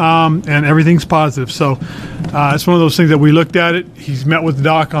today, and everything's positive. So it's one of those things that we looked at it. He's met with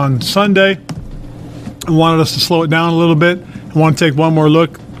Doc on Sunday and wanted us to slow it down a little bit and want to take one more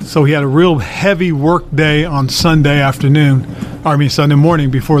look. So he had a real heavy work day on Sunday morning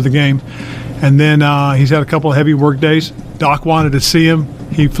before the game. And then he's had a couple of heavy work days. Doc wanted to see him.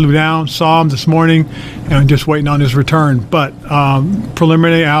 He flew down, saw him this morning, and just waiting on his return. But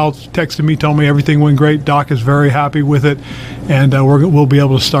preliminary, Al texted me, told me everything went great. Doc is very happy with it, and we'll be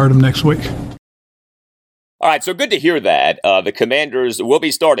able to start him next week. All right, so good to hear that. The Commanders will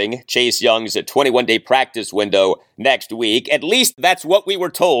be starting Chase Young's 21-day practice window next week. At least that's what we were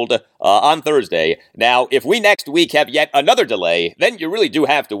told on Thursday. Now, if we next week have yet another delay, then you really do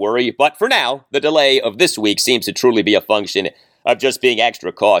have to worry. But for now, the delay of this week seems to truly be a function of just being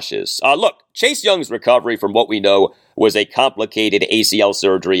extra cautious. Look, Chase Young's recovery, from what we know, was a complicated ACL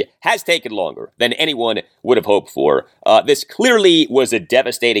surgery, has taken longer than anyone would have hoped for. This clearly was a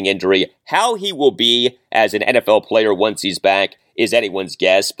devastating injury. How he will be as an NFL player once he's back is anyone's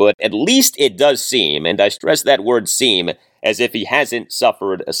guess, but at least it does seem, and I stress that word seem, as if he hasn't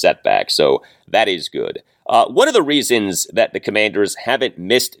suffered a setback, so that is good. One of the reasons that the Commanders haven't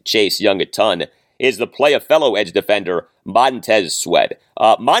missed Chase Young a ton is the play of fellow edge defender Montez Sweat.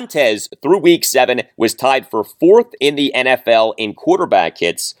 Montez, through Week 7, was tied for 4th in the NFL in quarterback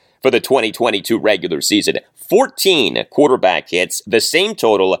hits for the 2022 regular season. 14 quarterback hits, the same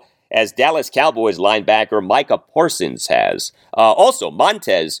total as Dallas Cowboys linebacker Micah Parsons has. Also,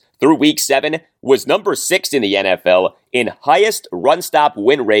 Montez, through Week 7, was number 6 in the NFL in highest run-stop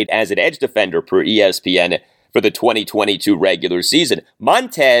win rate as an edge defender per ESPN for the 2022 regular season.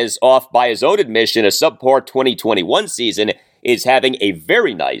 Montez, off by his own admission, a subpar 2021 season, is having a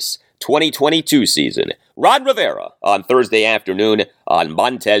very nice 2022 season. Ron Rivera on Thursday afternoon on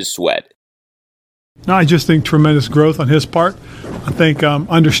Montez Sweat. No, I just think tremendous growth on his part. I think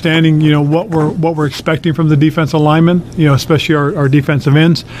understanding, what we're expecting from the defensive linemen, especially our defensive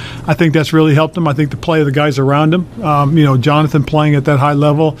ends. I think that's really helped him. I think the play of the guys around him, Jonathan playing at that high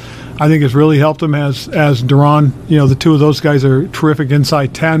level, I think has really helped him as Duran. The two of those guys are terrific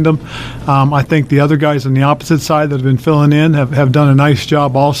inside tandem. I think the other guys on the opposite side that have been filling in have done a nice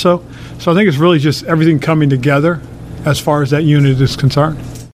job also. So I think it's really just everything coming together as far as that unit is concerned.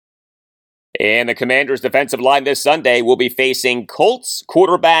 And the Commanders' defensive line this Sunday will be facing Colts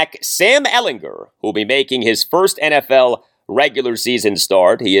quarterback Sam Ehlinger, who will be making his first NFL regular season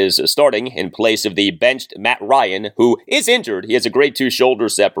start. He is starting in place of the benched Matt Ryan, who is injured. He has a grade 2 shoulder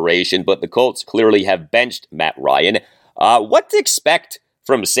separation, but the Colts clearly have benched Matt Ryan. What to expect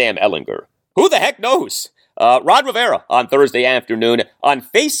from Sam Ehlinger? Who the heck knows? Rod Rivera on Thursday afternoon on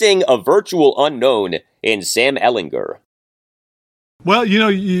facing a virtual unknown in Sam Ehlinger. Well,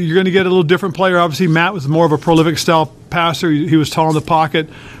 you're going to get a little different player. Obviously, Matt was more of a prolific style passer. He was tall in the pocket.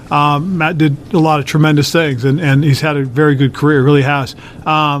 Matt did a lot of tremendous things, and he's had a very good career, really has.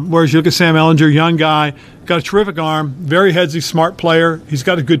 Whereas you look at Sam Ehlinger, young guy, got a terrific arm, very headsy, smart player. He's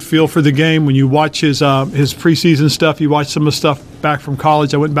got a good feel for the game. When you watch his preseason stuff, you watch some of the stuff back from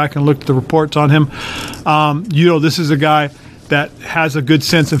college. I went back and looked at the reports on him. This is a guy that has a good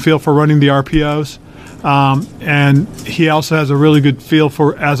sense and feel for running the RPOs. And he also has a really good feel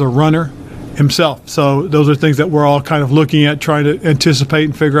for as a runner. himself. So those are things that we're all kind of looking at, trying to anticipate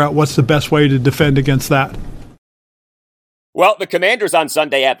and figure out what's the best way to defend against that. Well, the Commanders on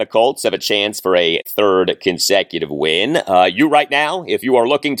Sunday at the Colts have a chance for a third consecutive win. You right now, if you are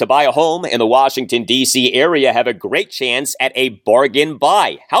looking to buy a home in the Washington, D.C. area, have a great chance at a bargain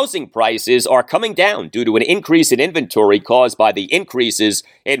buy. Housing prices are coming down due to an increase in inventory caused by the increases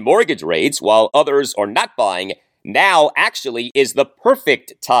in mortgage rates, while others are not buying. Now actually is the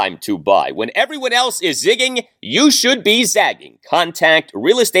perfect time to buy. When everyone else is zigging, you should be zagging. Contact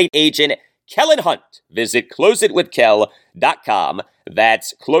real estate agent Kellen Hunt. Visit closeitwithkel.com.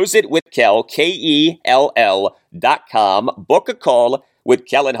 That's closeitwithkel, Kell.com. Book a call with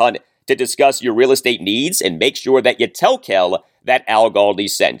Kellen Hunt to discuss your real estate needs and make sure that you tell Kell that Al Galdi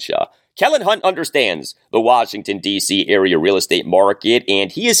sent you. Kellen Hunt understands the Washington, D.C. area real estate market,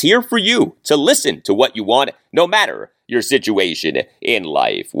 and he is here for you to listen to what you want, no matter your situation in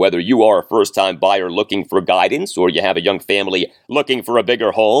life. Whether you are a first-time buyer looking for guidance, or you have a young family looking for a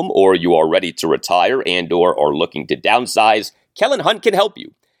bigger home, or you are ready to retire and or are looking to downsize, Kellen Hunt can help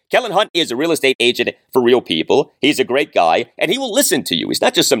you. Kellen Hunt is a real estate agent for real people. He's a great guy, and he will listen to you. He's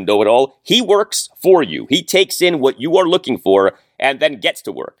not just some know-it-all. He works for you. He takes in what you are looking for and then gets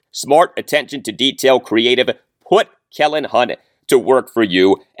to work. Smart, attention to detail, creative. Put Kellen Hunt to work for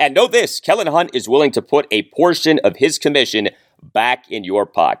you. And know this, Kellen Hunt is willing to put a portion of his commission back in your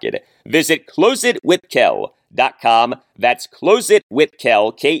pocket. Visit closeitwithkel.com. That's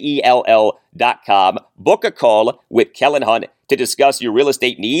closeitwithkel, Kell.com. Book a call with Kellen Hunt to discuss your real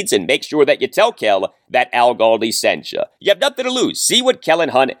estate needs and make sure that you tell Kell that Al Galdi sent you. You have nothing to lose. See what Kellen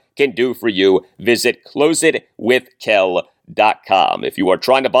Hunt can do for you. Visit closeitwithkel.com. If you are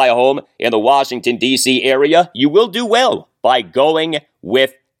trying to buy a home in the Washington, D.C. area, you will do well by going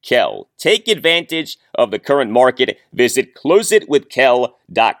with Kell. Take advantage of the current market. Visit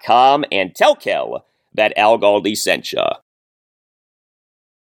closeitwithkel.com and tell Kell that Al Galdi sent you.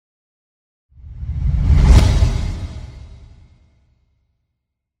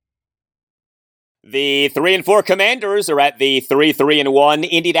 The 3-4 Commanders are at the 3-1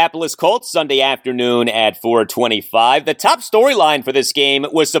 Indianapolis Colts Sunday afternoon at 4:25. The top storyline for this game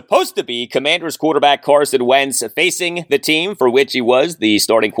was supposed to be Commanders quarterback Carson Wentz facing the team for which he was the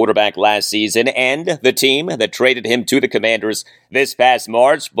starting quarterback last season and the team that traded him to the Commanders this past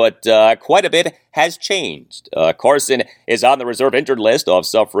March, but quite a bit has changed. Carson is on the reserve injured list of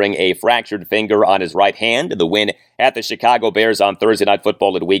suffering a fractured finger on his right hand in the win at the Chicago Bears on Thursday Night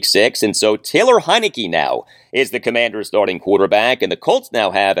Football in Week 6, and so Taylor Heinicke now is the Commanders' starting quarterback, and the Colts now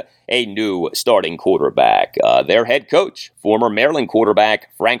have a new starting quarterback. Their head coach, former Maryland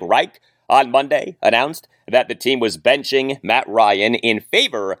quarterback Frank Reich, on Monday announced that the team was benching Matt Ryan in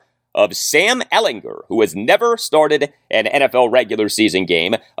favor of Sam Ehlinger, who has never started an NFL regular season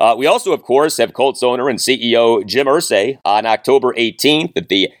game. We also, of course, have Colts owner and CEO Jim Irsay on October 18th at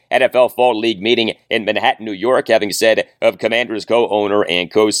the NFL Fall League meeting in Manhattan, New York, having said of Commanders co-owner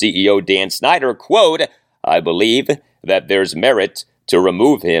and co-CEO Dan Snyder, quote, "I believe that there's merit to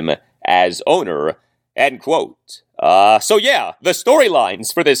remove him as owner," end quote. So yeah, the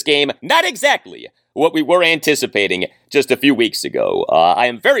storylines for this game, not exactly what we were anticipating just a few weeks ago. I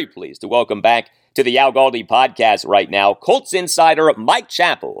am very pleased to welcome back to the Al Galdi podcast right now, Colts insider Mike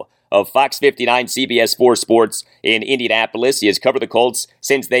Chappell of Fox 59 CBS 4 Sports in Indianapolis. He has covered the Colts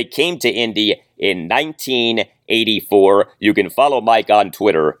since they came to Indy in 1984. You can follow Mike on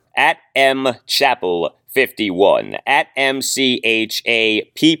Twitter at mchappell51, at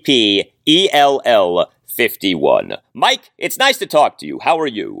MCHAPPELL51. Mike, it's nice to talk to you. How are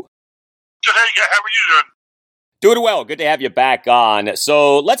you? Good. How are you doing? Doing well. Good to have you back on.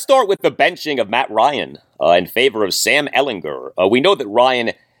 So let's start with the benching of Matt Ryan in favor of Sam Ehlinger. We know that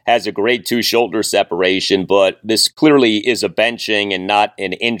Ryan has a grade 2 shoulder separation, but this clearly is a benching and not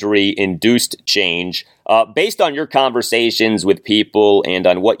an injury-induced change. Based on your conversations with people and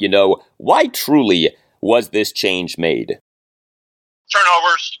on what you know, why truly was this change made?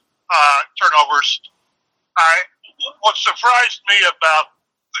 Turnovers. What surprised me about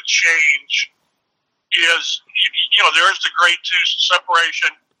the change is, there is the grade 2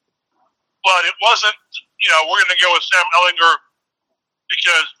 separation, but it wasn't, we're going to go with Sam Ehlinger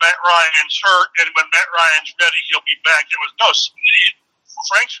because Matt Ryan's hurt, and when Matt Ryan's ready, he'll be back. It was no.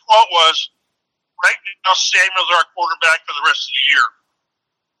 Frank's quote was, "Right now, Sam is our quarterback for the rest of the year."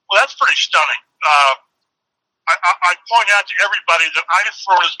 Well, that's pretty stunning. I point out to everybody that I have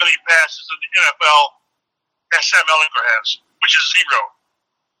thrown as many passes in the NFL as Sam Ehlinger has, which is 0.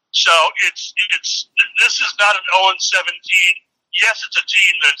 So this is not an 0-17. Yes, it's a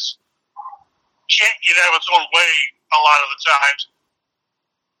team that's can't get out of its own way a lot of the times.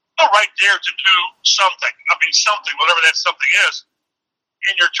 The you're right there to do something. I mean, something, whatever that something is.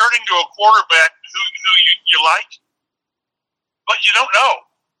 And you're turning to a quarterback who you like, but you don't know.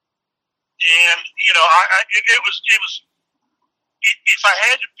 And, it was, if I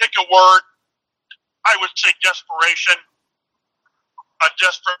had to pick a word, I would say desperation, a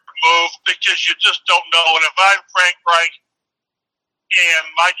desperate move, because you just don't know. And if I'm Frank Reich and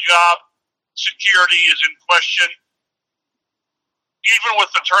my job security is in question, even with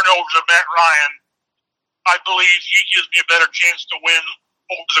the turnovers of Matt Ryan, I believe he gives me a better chance to win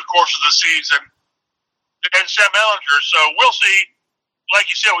over the course of the season than Sam Ellinger. So we'll see. Like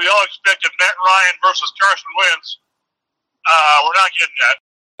you said, we all expected Matt Ryan versus Carson Wentz. We're not getting that.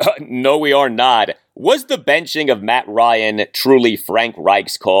 No, we are not. Was the benching of Matt Ryan truly Frank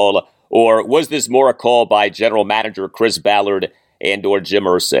Reich's call, or was this more a call by General Manager Chris Ballard and or Jim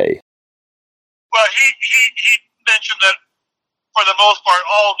Irsay? Well, he mentioned that for the most part,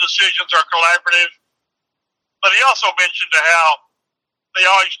 all decisions are collaborative. But he also mentioned how they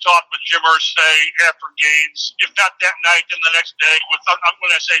always talk with Jim Irsay after games, if not that night, then the next day.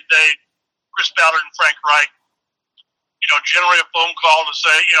 When I say they, Chris Ballard and Frank Reich, generally a phone call to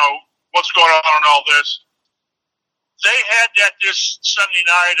say, what's going on and all this. They had that this Sunday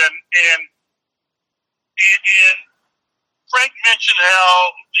night, and Frank mentioned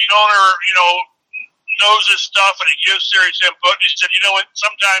how the owner, knows his stuff and he gives serious input. And he said,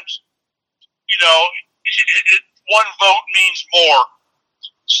 sometimes, one vote means more.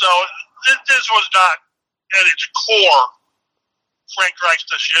 So this was not at its core Frank Reich's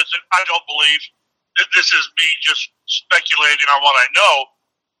decision. I don't believe. This is me just speculating on what I know.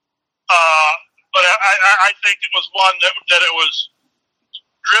 But I think it was one that it was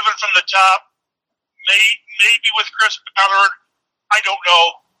driven from the top, maybe with Chris Ballard. I don't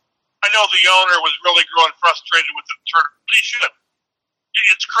know. I know the owner was really growing frustrated with the turn, but he should.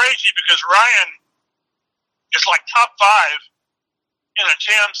 It's crazy because Ryan is like top 5 in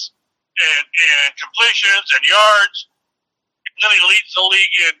attempts and completions and yards. And then he leads the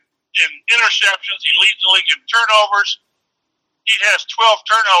league in interceptions. He leads the league in turnovers. He has 12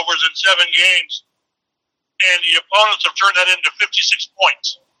 turnovers in 7 games, and the opponents have turned that into 56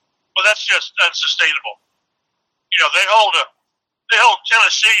 points. Well, that's just unsustainable. They hold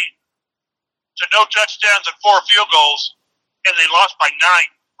Tennessee to no touchdowns and 4 field goals, and they lost by 9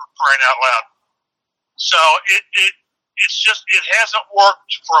 for crying out loud. So it's just it hasn't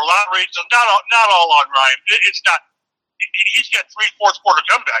worked for a lot of reasons. Not all on Ryan. It's not. He's got 3 fourth quarter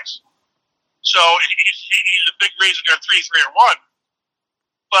comebacks. So he's a big reason they're 3-1.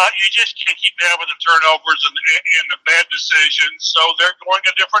 But you just can't keep having the turnovers and the bad decisions. So they're going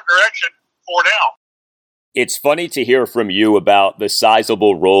a different direction for now. It's funny to hear from you about the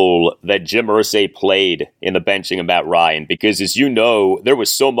sizable role that Jim Irsay played in the benching of Matt Ryan, because as you know, there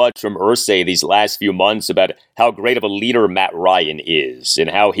was so much from Irsay these last few months about how great of a leader Matt Ryan is and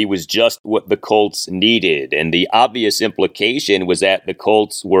how he was just what the Colts needed. And the obvious implication was that the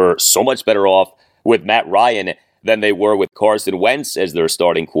Colts were so much better off with Matt Ryan than they were with Carson Wentz as their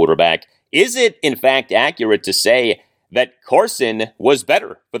starting quarterback. Is it, in fact, accurate to say that Carson was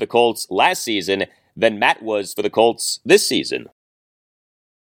better for the Colts last season than Matt was for the Colts this season?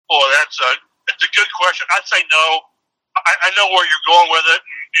 Boy, it's a good question. I'd say no. I know where you're going with it,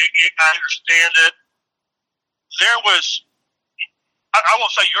 and I understand it. There was, I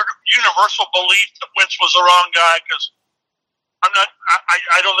won't say universal belief that Wentz was the wrong guy, because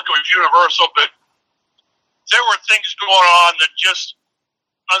I don't think it was universal, but there were things going on that just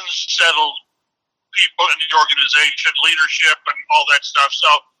unsettled people in the organization, leadership, and all that stuff. So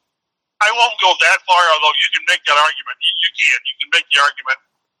I won't go that far, although you can make that argument. You can make the argument.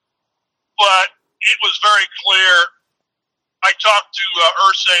 But it was very clear. I talked to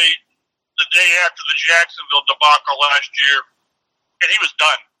Irsay the day after the Jacksonville debacle last year, and he was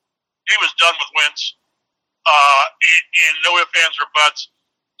done. He was done with Wentz. In no ifs, ands, or buts.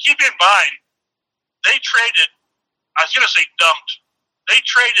 Keep in mind, they traded, I was going to say dumped, they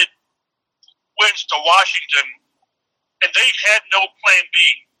traded Wentz to Washington, and they had no plan B.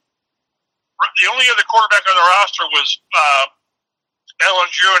 The only other quarterback on the roster was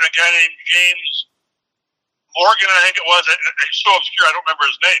Ellinger and a guy named James Morgan, I think it was. He's so obscure, I don't remember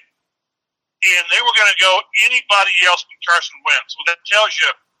his name. And they were going to go anybody else but Carson Wentz. Well, that tells you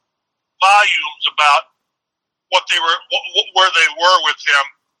volumes about where they were with him.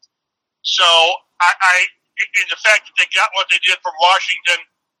 So in the fact that they got what they did from Washington,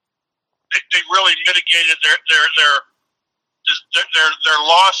 they really mitigated their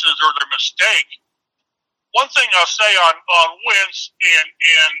losses or their mistake. One thing I'll say on Wentz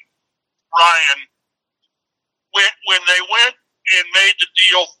and Ryan, when they went and made the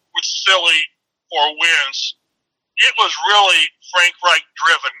deal with Philly for wins, it was really Frank Reich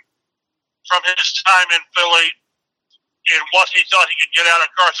driven from his time in Philly and what he thought he could get out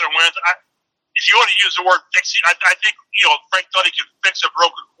of Carson Wentz. If you want to use the word fix, I think, Frank thought he could fix a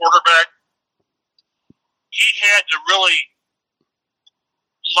broken quarterback. He had to really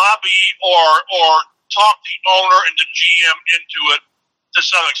lobby or talk the owner and the GM into it to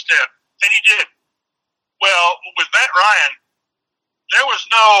some extent. And he did. Well, with Matt Ryan, there was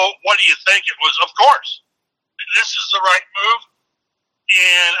no, what do you think it was? Of course. This is the right move.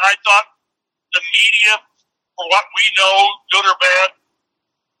 And I thought the media, for what we know, good or bad,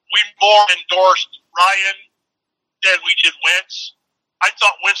 we more endorsed Ryan than we did Wentz. I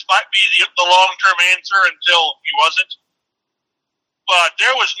thought Wentz might be the long-term answer until he wasn't. But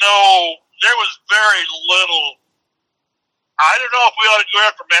there was very little. I don't know if we ought to go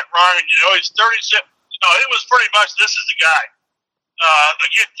after Matt Ryan. He's 37. It was pretty much, this is the guy.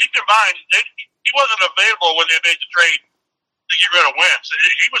 Again, keep in mind, he wasn't available when they made the trade to get rid of Wentz.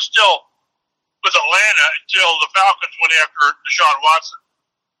 He was still with Atlanta until the Falcons went after Deshaun Watson.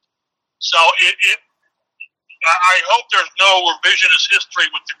 So I hope there's no revisionist history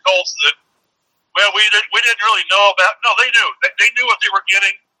with the Colts that, we didn't really know about. No, they knew. They knew what they were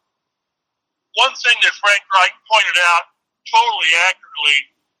getting. One thing that Frank Reich pointed out totally accurately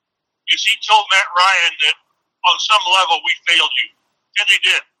is he told Matt Ryan that on some level we failed you. And they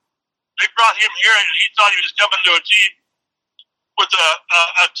did. They brought him here and he thought he was coming to a team with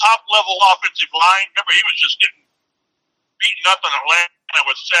a top-level offensive line. Remember, he was just getting beaten up in Atlanta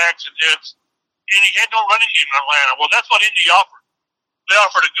with sacks and hits. And he had no running game in Atlanta. Well, that's what Indy offered. They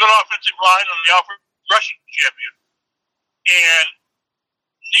offered a good offensive line and they offered rushing champion. And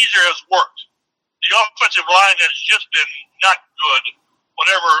neither has worked. The offensive line has just been not good,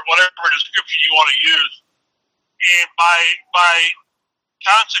 whatever description you want to use. And by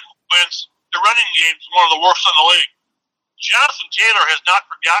consequence, the running game is one of the worst in the league. Jonathan Taylor has not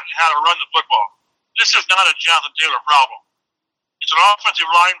forgotten how to run the football. This is not a Jonathan Taylor problem. It's an offensive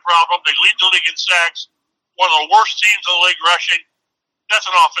line problem. They lead the league in sacks. One of the worst teams in the league rushing. That's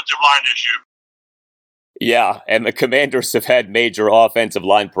an offensive line issue. Yeah, and the Commanders have had major offensive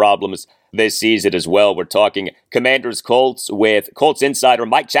line problems this season as well. We're talking Commanders Colts with Colts insider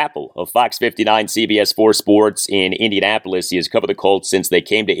Mike Chappell of Fox 59 CBS 4 Sports in Indianapolis. He has covered the Colts since they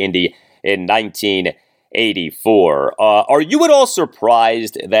came to Indy in 1984. Are you at all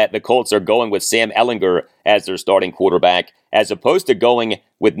surprised that the Colts are going with Sam Ehlinger as their starting quarterback as opposed to going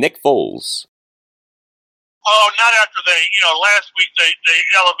with Nick Foles? Oh, not after last week they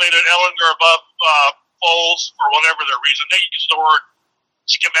elevated Ehlinger above Foles for whatever their reason. They used the word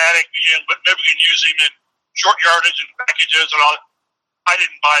schematic, but maybe we can use him in short yardage and packages and all. I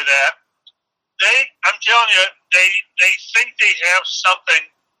didn't buy that. I'm telling you, they think they have something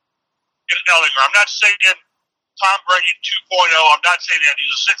in Ehlinger. I'm not saying Tom Brady 2.0. I'm not saying that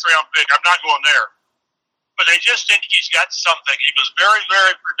he's a 6th round pick. I'm not going there. But they just think he's got something. He was very,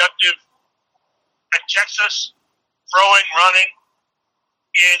 very productive at Texas, throwing, running,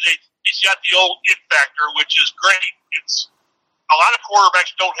 and he's got the old it factor, which is great. It's a lot of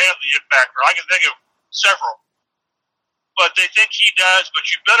quarterbacks don't have the it factor. I can think of several, but they think he does. But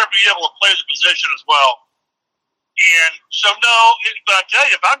you better be able to play the position as well. And so, but I tell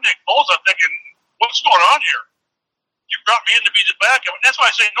you, if I'm Nick Foles, I'm thinking, what's going on here? You brought me in to be the backup. That's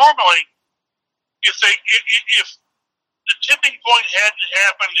why I say normally, if the tipping point hadn't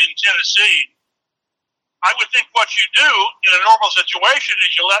happened in Tennessee, I would think what you do in a normal situation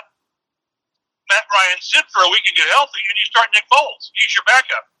is you let Matt Ryan sit for a week and get healthy, and you start Nick Foles. He's your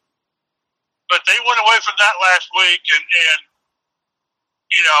backup. But they went away from that last week, and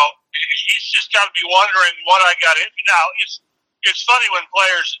he's just got to be wondering what I got in. Now, it's funny when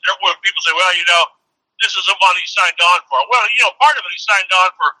people say, well, this isn't what he signed on for. Well, part of it he signed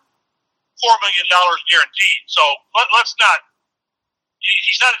on for $4 million guaranteed. So let's not.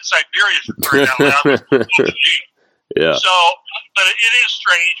 He's not in Siberia for crying out loud. Yeah. So, but it is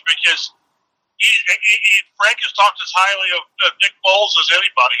strange because Frank has talked as highly of Nick Foles as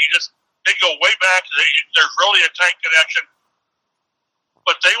anybody. They go way back. There's really a tight connection.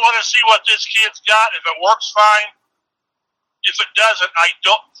 But they want to see what this kid's got. If it works, fine. If it doesn't, I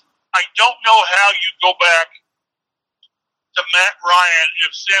don't know how you go back to Matt Ryan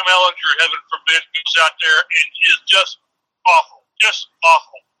if Sam Ehlinger, heaven forbid, goes out there and is just awful. Just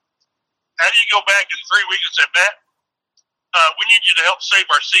awful. How do you go back in 3 weeks and say, Matt, we need you to help save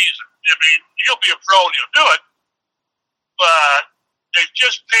our season? I mean, he'll be a pro and he'll do it, but they've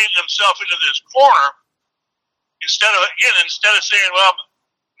just painted themselves into this corner instead of saying, well,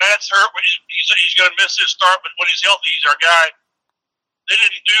 Matt's hurt, but he's going to miss his start, but when he's healthy, he's our guy. They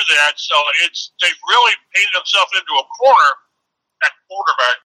didn't do that. So they've really painted themselves into a corner at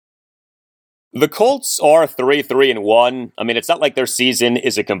quarterback. The Colts are 3-1. I mean, it's not like their season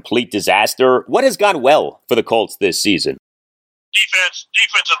is a complete disaster. What has gone well for the Colts this season? Defense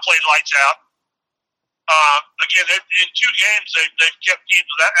has played lights out. Again, in 2 games, they've kept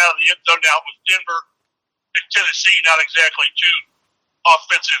teams out of the end zone. Now with Denver and Tennessee, not exactly 2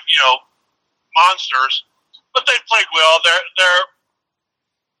 offensive, monsters, but they've played well.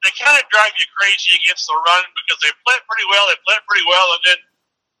 They kind of drive you crazy against the run because they play it pretty well. And then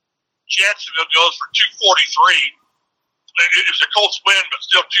Jacksonville goes for 243. It was a Colts win, but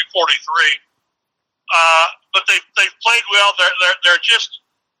still 243. But they've played well. They're just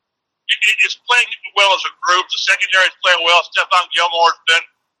it's playing well as a group. The secondary is playing well. Stephon Gilmore's been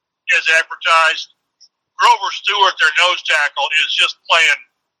as advertised. Grover Stewart, their nose tackle, is just playing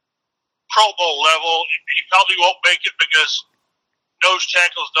Pro Bowl level. He probably won't make it because nose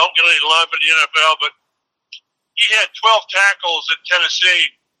tackles don't get any love in the NFL. But he had 12 tackles at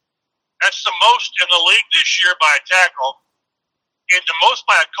Tennessee. That's the most in the league this year by a tackle, and the most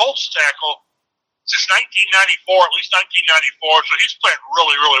by a Colts tackle since 1994, at least 1994. So he's playing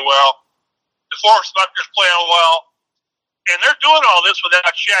really, really well. DeForest Buckner's playing well, and they're doing all this without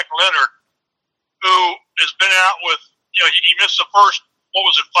Shaq Leonard, who has been out with he missed the first 4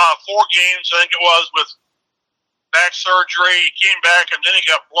 games I think it was with back surgery. He came back and then he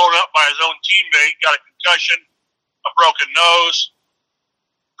got blown up by his own teammate, got a concussion, a broken nose.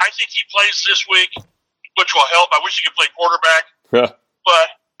 I think he plays this week, which will help. I wish he could play quarterback, but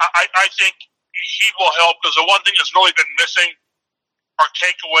I think he will help because the one thing that's really been missing are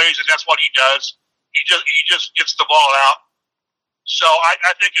takeaways, and that's what he does. He just gets the ball out. So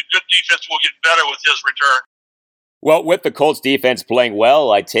I think a good defense will get better with his return. Well, with the Colts defense playing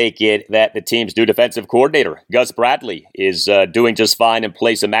well, I take it that the team's new defensive coordinator, Gus Bradley, is doing just fine in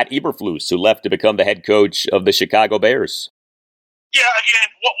place of Matt Eberflus, who left to become the head coach of the Chicago Bears. Yeah, again,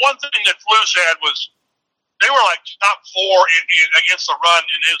 one thing that Flus had was they were like top 4 against the run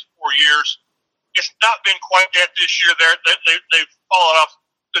in his 4 years. It's not been quite that this year. They've fallen off.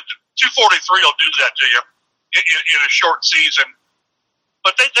 The 243 will do that to you in a short season.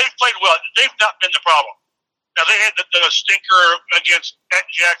 But they've played well. They've not been the problem. Now, they had the stinker at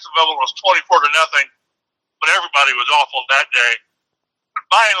Jacksonville. It was 24-0, but everybody was awful that day. But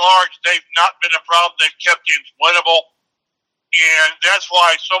by and large, they've not been a problem. They've kept games winnable. And that's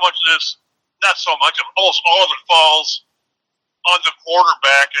why so much of this, not so much, almost all of it falls on the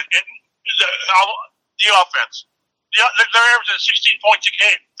quarterback and the offense. They're averaging 16 points a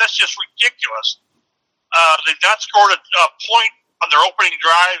game. That's just ridiculous. They've not scored a point on their opening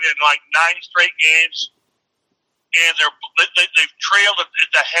drive in like 9 straight games. And they've trailed at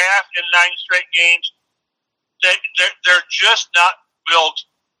the half in 9 straight games. They're just not built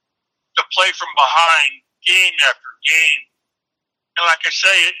to play from behind game after game. And like I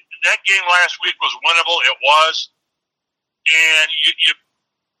say, that game last week was winnable. It was. And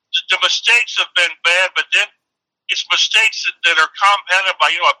the mistakes have been bad, but then it's mistakes that are compounded by,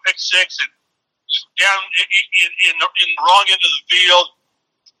 a pick six and down in the wrong end of the field.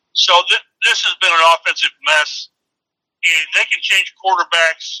 So this has been an offensive mess. And they can change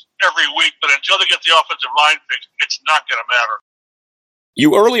quarterbacks every week, but until they get the offensive line fixed, it's not going to matter.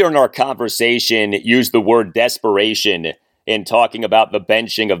 You earlier in our conversation used the word desperation in talking about the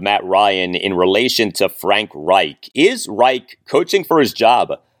benching of Matt Ryan in relation to Frank Reich. Is Reich coaching for his job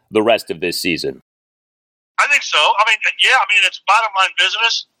the rest of this season? I think so. It's bottom line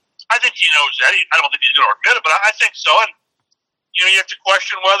business. I think he knows that. I don't think he's going to admit it, but I think so. And, you have to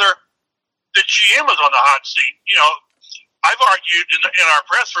question whether the GM is on the hot seat. I've argued in our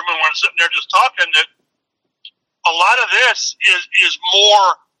press room when we're sitting there just talking that a lot of this is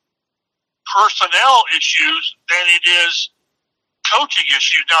more personnel issues than it is coaching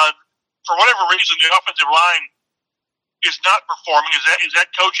issues. Now, for whatever reason, the offensive line is not performing. Is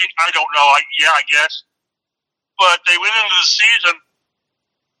that coaching? I don't know. I guess. But they went into the season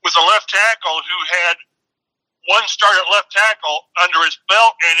with a left tackle who had one start at left tackle under his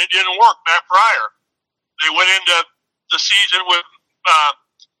belt, and it didn't work. Matt Pryor. They went into the season with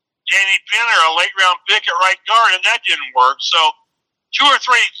Danny Pinner, a late round pick at right guard, and that didn't work. So 2 or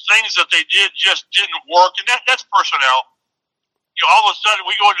 3 things that they did just didn't work, and that's personnel. All of a sudden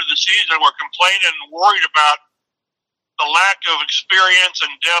we go into the season, we're complaining and worried about the lack of experience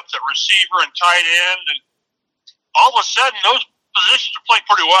and depth at receiver and tight end, and all of a sudden those positions are playing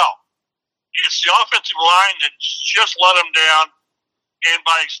pretty well. It's the offensive line that just let them down, and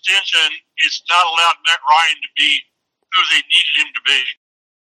by extension, it's not allowed Matt Ryan to be who they needed him to be.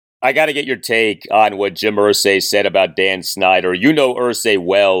 I got to get your take on what Jim Irsay said about Dan Snyder. You know Irsay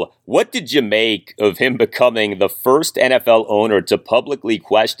well. What did you make of him becoming the first NFL owner to publicly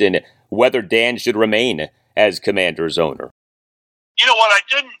question whether Dan should remain as Commanders owner? You know what I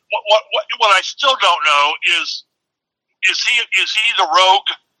didn't. What I still don't know is he the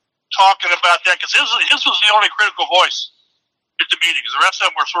rogue talking about that? Because his was the only critical voice at the meetings. The rest of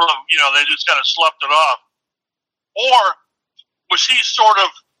them were sort of, they just kind of slept it off. Or was he sort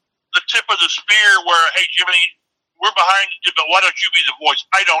of the tip of the spear where, hey, Jimmy, we're behind you, but why don't you be the voice?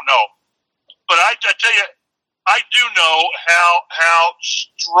 I don't know. But I tell you, I do know how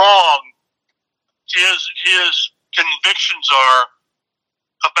strong his convictions are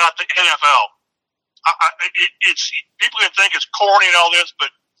about the NFL. It's people can think it's corny and all this, but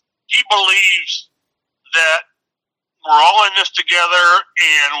he believes that we're all in this together,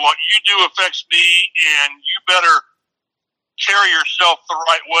 and what you do affects me, and you better carry yourself the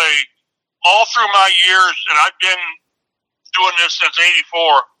right way. All through my years, and I've been doing this since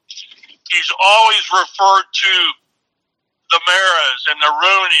 '84, he's always referred to the Maras and the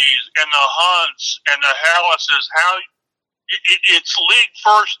Rooneys and the Hunts and the Hallises, how it's league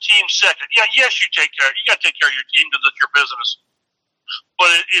first, team second. Yeah, yes, you got to take care of your team because it's your business. But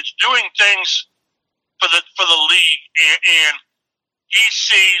it's doing things for the league, and he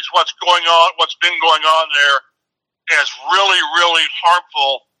sees what's going on, what's been going on there, as really, really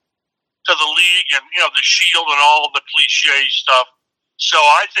harmful to the league and, the shield and all of the cliche stuff. So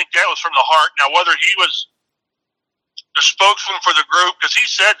I think that was from the heart. Now, whether he was the spokesman for the group, because he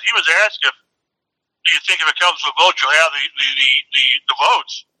said, he was asked do you think if it comes to a vote, you'll have the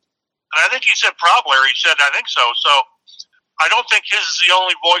votes? And I think he said probably, or he said, I think so. So I don't think his is the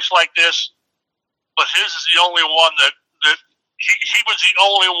only voice like this, but his is the only one that he was the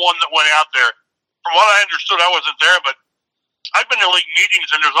only one that went out there. From what I understood, I wasn't there, but I've been to league meetings,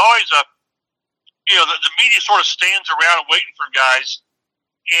 and there's always the media sort of stands around waiting for guys,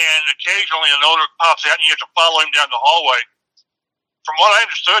 and occasionally an owner pops out, and you have to follow him down the hallway. From what I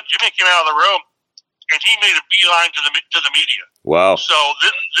understood, Jimmy came out of the room, and he made a beeline to the media. Wow! So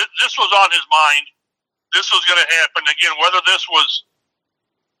this was on his mind. This was going to happen again. Whether this was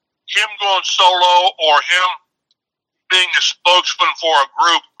him going solo or him being the spokesman for a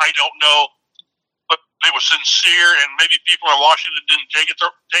group, I don't know. But it was sincere, and maybe people in Washington didn't take it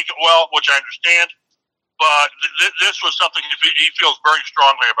well, which I understand. But this was something he feels very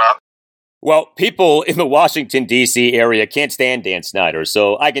strongly about. Well, people in the Washington, D.C. area can't stand Dan Snyder,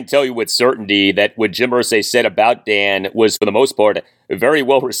 so I can tell you with certainty that what Jim Irsay said about Dan was, for the most part, very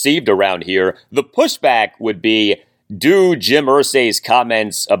well received around here. The pushback would be, do Jim Irsay's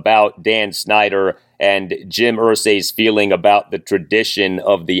comments about Dan Snyder and Jim Irsay's feeling about the tradition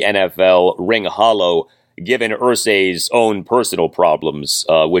of the NFL ring hollow, given Irsay's own personal problems,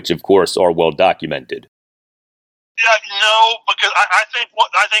 which, of course, are well documented? Yeah, no, because I think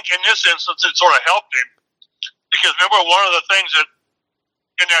in this instance it sort of helped him, because remember, one of the things that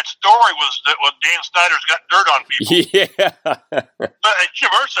in that story was that Dan Snyder's got dirt on people. Yeah. But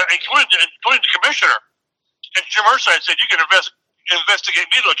Jim Irsay, including the commissioner, and Jim Irsay said, "You can investigate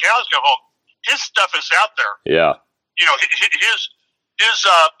me till the cows come home." His stuff is out there. Yeah. His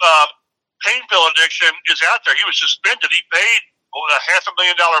pain pill addiction is out there. He was suspended. He paid a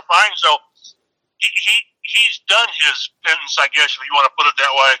 $500,000 fine. So he's done his penance, I guess, if you want to put it that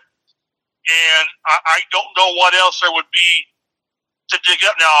way. And I don't know what else there would be to dig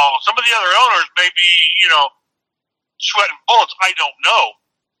up. Now, some of the other owners may be, sweating bullets. I don't know.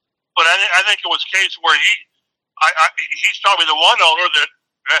 But I think it was a case where he's probably the one owner that,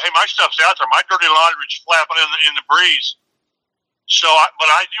 hey, my stuff's out there. My dirty laundry's flapping in the breeze. So, but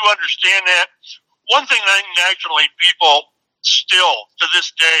I do understand that. One thing I think naturally people still, to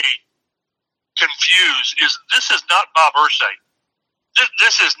this day, confuse is this is not Bob Irsay.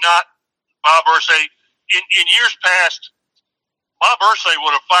 This is not Bob Irsay. In years past, Bob Irsay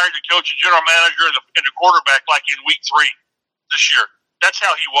would have fired the coach and general manager and the quarterback like in week 3 this year. That's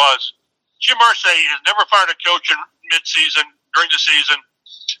how he was. Jim Irsay has never fired a coach in midseason, during the season.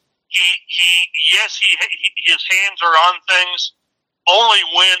 His hands are on things only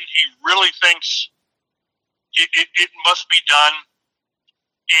when he really thinks it must be done.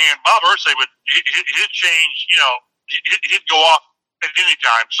 And Bob Irsay he'd change, he'd go off at any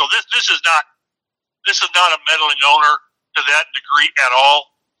time. So this is not a meddling owner to that degree at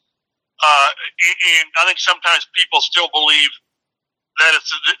all. And I think sometimes people still believe that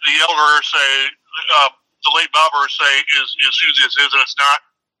it's the elder Irsay, the late Bob Irsay is who this is, and it's not.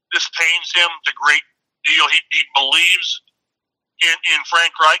 This pains him to great deal. He believes in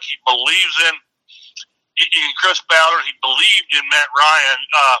Frank Reich. He believes in Chris Ballard. He believed in Matt Ryan.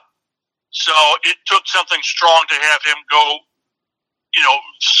 So it took something strong to have him go,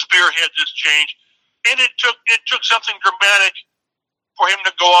 spearhead this change. And it took something dramatic for him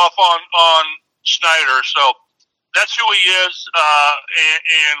to go off on Snyder. So that's who he is,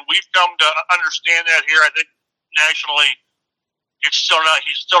 and we've come to understand that here. I think nationally, he's still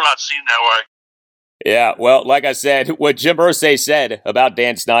not seen that way. Yeah, well, like I said, what Jim Irsay said about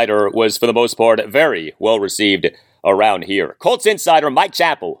Dan Snyder was, for the most part, very well received around here. Colts insider Mike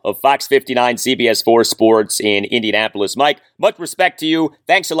Chappell of Fox 59 CBS 4 Sports in Indianapolis. Mike, much respect to you.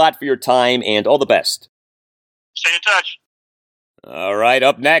 Thanks a lot for your time, and all the best. Stay in touch. All right,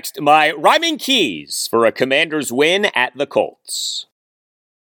 up next, my rhyming keys for a Commanders win at the Colts.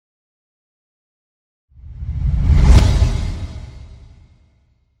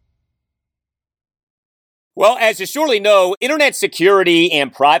 Well, as you surely know, internet security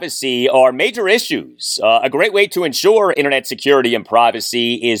and privacy are major issues. A great way to ensure internet security and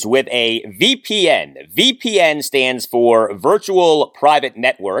privacy is with a VPN. VPN stands for Virtual Private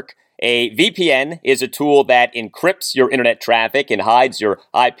Network. A VPN is a tool that encrypts your internet traffic and hides your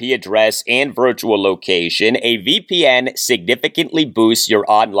IP address and virtual location. A VPN significantly boosts your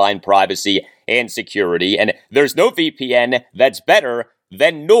online privacy and security, and there's no VPN that's better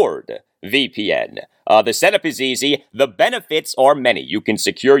than NordVPN. The setup is easy. The benefits are many. You can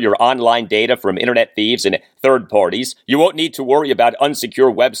secure your online data from internet thieves and third parties. You won't need to worry about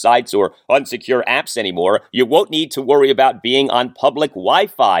unsecure websites or unsecure apps anymore. You won't need to worry about being on public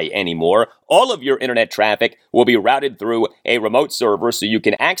Wi-Fi anymore. All of your internet traffic will be routed through a remote server so you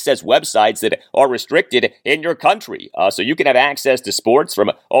can access websites that are restricted in your country. So you can have access to sports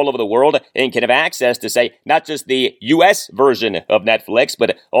from all over the world and can have access to, say, not just the U.S. version of Netflix,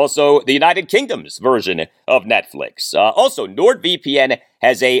 but also the United Kingdom's version of Netflix. Also, NordVPN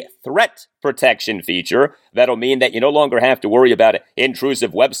has a threat protection feature that'll mean that you no longer have to worry about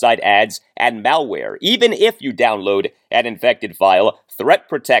intrusive website ads and malware. Even if you download an infected file, threat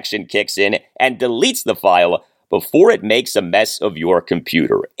protection kicks in and deletes the file before it makes a mess of your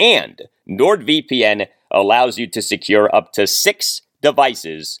computer. And NordVPN allows you to secure up to 6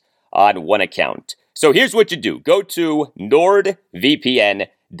 devices on one account. So here's what you do. Go to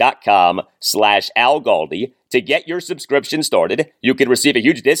NordVPN.com/Al Galdi to get your subscription started. You can receive a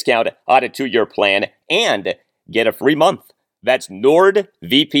huge discount on a 2-year plan and get a free month. That's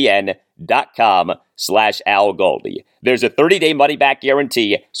NordVPN.com/Al Galdi. There's a 30-day money-back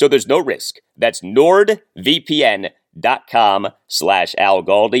guarantee, so there's no risk. That's NordVPN.com/Al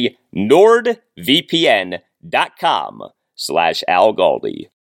Galdi. NordVPN.com/Al Galdi.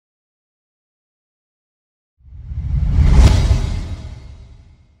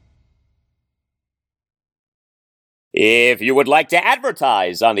 If you would like to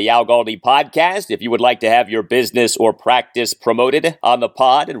advertise on the Al Galdi podcast, if you would like to have your business or practice promoted on the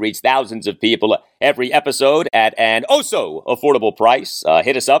pod and reach thousands of people every episode at an oh-so-affordable price,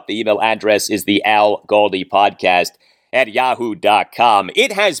 hit us up. The email address is the Al Galdi podcast at yahoo.com.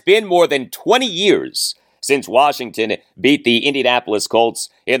 It has been more than 20 years since Washington beat the Indianapolis Colts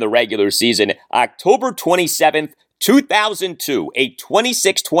in the regular season. October 27th, 2002, a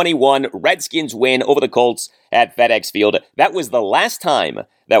 26-21 Redskins win over the Colts at FedEx Field. That was the last time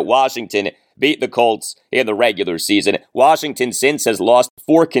that Washington beat the Colts in the regular season. Washington since has lost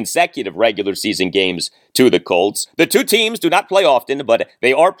 4 consecutive regular season games to the Colts. The two teams do not play often, but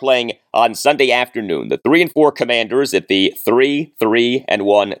they are playing on Sunday afternoon. The 3-4 Commanders at the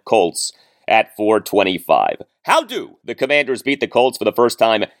 3-3-1 Colts at 4:25. How do the Commanders beat the Colts for the first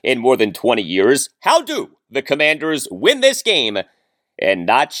time in more than 20 years? How do the Commanders win this game and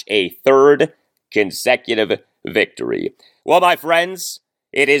notch a 3rd consecutive victory? Well, my friends,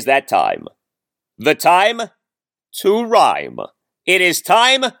 it is that time. The time to rhyme. It is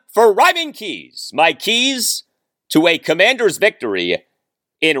time for rhyming keys. My keys to a Commanders victory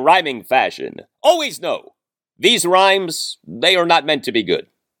in rhyming fashion. Always know, these rhymes, they are not meant to be good.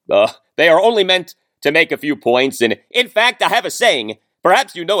 They are only meant to make a few points, and in fact, I have a saying,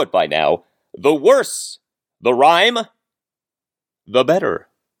 perhaps you know it by now, the worse the rhyme, the better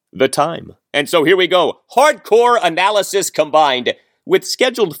the time. And so here we go, hardcore analysis combined with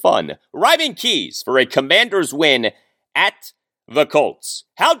scheduled fun, rhyming keys for a Commanders win at the Colts.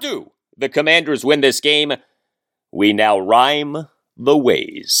 How do the Commanders win this game? We now rhyme the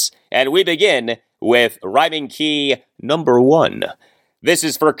ways. And we begin with rhyming key number 1. This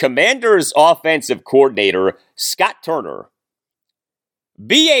is for Commanders offensive coordinator Scott Turner.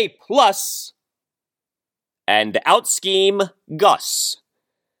 Be a plus and out-scheme Gus.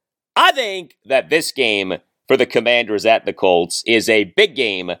 I think that this game for the Commanders at the Colts is a big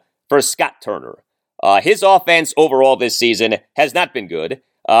game for Scott Turner. His offense overall this season has not been good.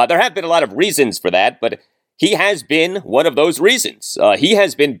 There have been a lot of reasons for that, but he has been one of those reasons. He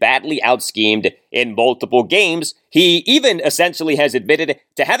has been badly out-schemed in multiple games. He even essentially has admitted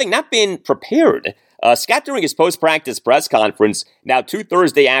to having not been prepared. Scott, during his post-practice press conference, now 2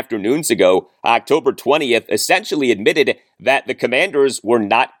 Thursday afternoons ago, October 20th, essentially admitted that the Commanders were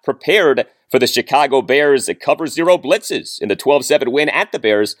not prepared for the Chicago Bears' cover zero blitzes in the 12-7 win at the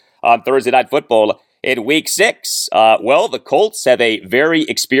Bears on Thursday Night Football in Week 6. The Colts have a very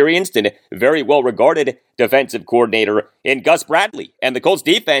experienced and very well-regarded defensive coordinator in Gus Bradley, and the Colts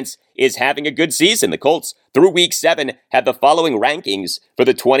defense is having a good season. The Colts, through Week 7, had the following rankings for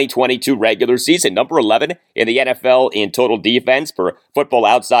the 2022 regular season. Number 11 in the NFL in total defense per Football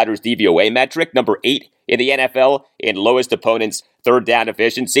Outsiders DVOA metric. Number 8 in the NFL in lowest opponent's third down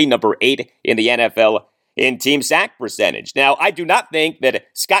efficiency. Number 8 in the NFL in team sack percentage. Now, I do not think that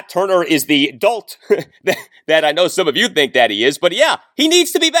Scott Turner is the dolt that I know some of you think that he is, but yeah, he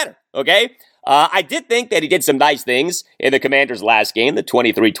needs to be better, okay? I did think that he did some nice things in the Commanders' last game, the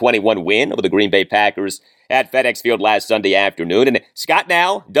 23-21 win over the Green Bay Packers at FedEx Field last Sunday afternoon. And Scott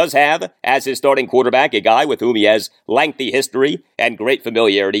now does have, as his starting quarterback, a guy with whom he has lengthy history and great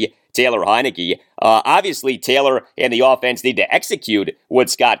familiarity, Taylor Heineke. Obviously, Taylor and the offense need to execute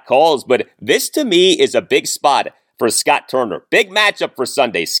what Scott calls, but this to me is a big spot for Scott Turner. Big matchup for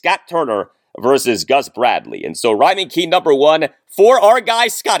Sunday, Scott Turner versus Gus Bradley. And so rhyming key number 1 for our guy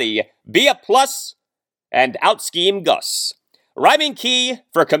Scotty, be a plus and out-scheme Gus. Rhyming key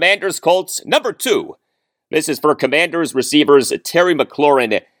for Commanders Colts number 2. This is for Commanders receivers Terry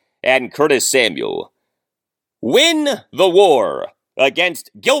McLaurin and Curtis Samuel. Win the war against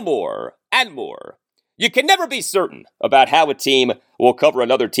Gilmore and Moore. You can never be certain about how a team will cover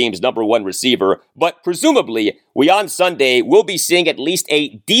another team's number 1 receiver, but presumably we on Sunday will be seeing at least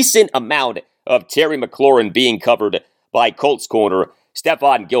a decent amount of Terry McLaurin being covered by Colts corner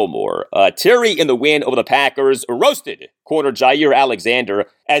Stephon Gilmore. Terry in the win over the Packers roasted corner Jair Alexander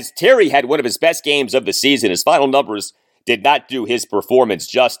as Terry had one of his best games of the season. His final numbers did not do his performance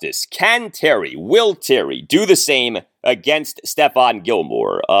justice. Will Terry do the same against Stephon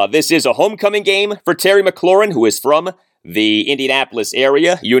Gilmore? This is a homecoming game for Terry McLaurin, who is from the Indianapolis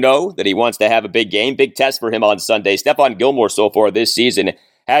area. You know that he wants to have a big game, big test for him on Sunday. Stephon Gilmore so far this season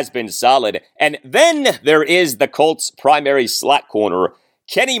has been solid. And then there is the Colts' primary slot corner,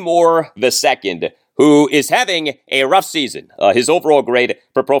 Kenny Moore II, who is having a rough season. His overall grade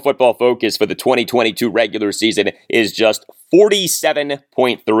for Pro Football Focus for the 2022 regular season is just 47.3.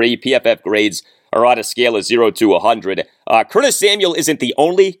 PFF grades are on a scale of 0 to 100. Curtis Samuel isn't the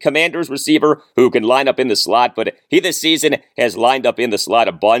only Commanders receiver who can line up in the slot, but he this season has lined up in the slot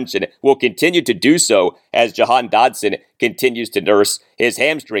a bunch and will continue to do so as Jahan Dodson continues to nurse his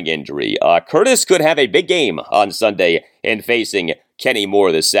hamstring injury. Curtis could have a big game on Sunday in facing Kenny Moore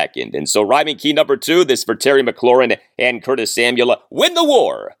II. And so rhyming key number 2, this for Terry McLaurin and Curtis Samuel. Win the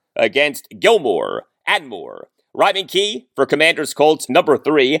war against Gilmore and Moore. Rhyming key for Commanders Colts number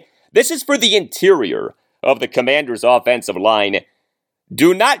 3. This is for the interior of the Commanders' offensive line.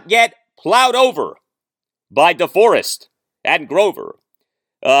 Do not get plowed over by DeForest and Grover.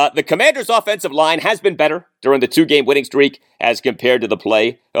 The Commanders' offensive line has been better during the 2-game winning streak as compared to the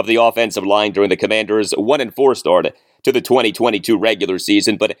play of the offensive line during the Commanders' 1-4 start to the 2022 regular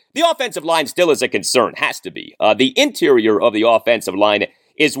season, but the offensive line still is a concern, has to be. The interior of the offensive line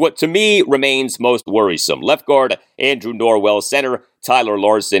is what to me remains most worrisome. Left guard Andrew Norwell, center Tyler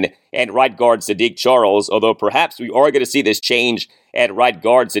Larson, and right guard Sadiq Charles, although perhaps we are going to see this change at right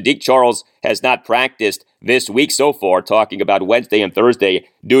guard. Sadiq Charles has not practiced this week so far, talking about Wednesday and Thursday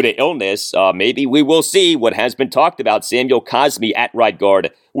due to illness. Maybe we will see what has been talked about, Samuel Cosmi at right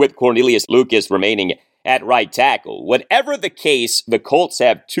guard with Cornelius Lucas remaining at right tackle. Whatever the case, the Colts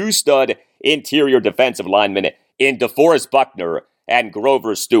have 2 stud interior defensive linemen in DeForest Buckner and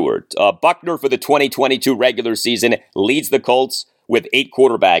Grover Stewart. Buckner for the 2022 regular season leads the Colts with 8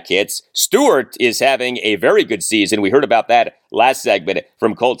 quarterback hits. Stewart is having a very good season. We heard about that last segment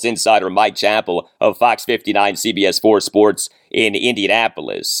from Colts insider Mike Chappell of Fox 59 CBS 4 Sports in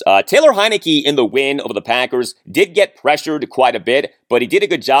Indianapolis. Taylor Heineke in the win over the Packers did get pressured quite a bit, but he did a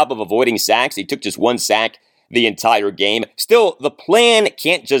good job of avoiding sacks. He took just 1 sack the entire game. Still, the plan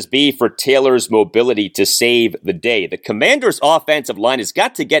can't just be for Taylor's mobility to save the day. The Commanders' offensive line has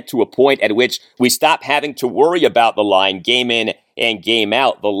got to get to a point at which we stop having to worry about the line game in and game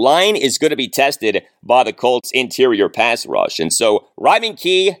out. The line is going to be tested by the Colts' interior pass rush. And so, rhyming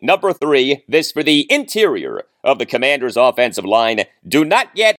key number 3, this for the interior of the Commanders' offensive line. Do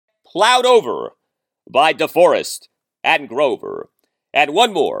not get plowed over by DeForest and Grover. And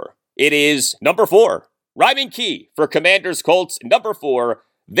one more. It is number 4. Rhyming key for Commanders Colts number 4.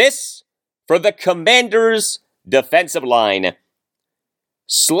 This for the Commanders' defensive line.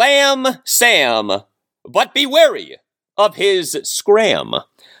 Slam Sam, but be wary of his scram.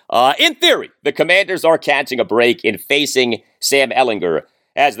 In theory, the Commanders are catching a break in facing Sam Ehlinger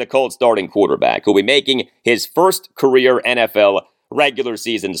as the Colts starting quarterback, who'll be making his first career NFL regular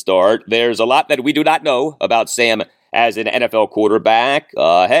season start. There's a lot that we do not know about Sam as an NFL quarterback.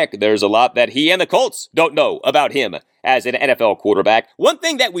 Heck, there's a lot that he and the Colts don't know about him as an NFL quarterback. One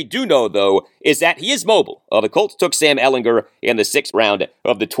thing that we do know, though, is that he is mobile. The Colts took Sam Ehlinger in the 6th round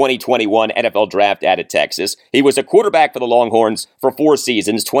of the 2021 NFL Draft out of Texas. He was a quarterback for the Longhorns for 4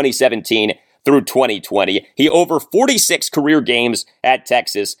 seasons, 2017 through 2020. He over 46 career games at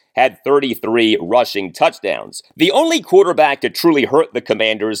Texas, had 33 rushing touchdowns. The only quarterback to truly hurt the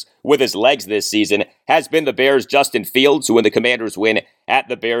Commanders with his legs this season has been the Bears' Justin Fields, who in the Commanders win at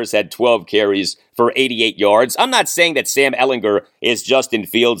the Bears had 12 carries for 88 yards. I'm not saying that Sam Ehlinger is Justin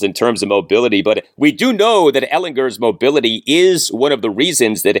Fields in terms of mobility, but we do know that Ehlinger's mobility is one of the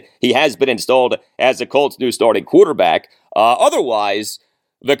reasons that he has been installed as the Colts' new starting quarterback. Otherwise,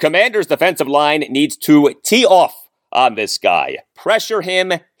 the Commanders' defensive line needs to tee off on this guy. Pressure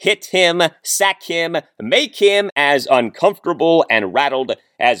him, hit him, sack him, make him as uncomfortable and rattled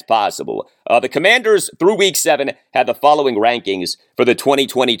as possible. The Commanders, through Week 7, had the following rankings for the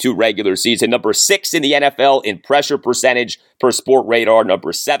 2022 regular season. Number 6 in the NFL in pressure percentage per Sport Radar.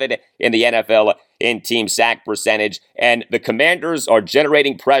 Number 7 in the NFL in team sack percentage. And the Commanders are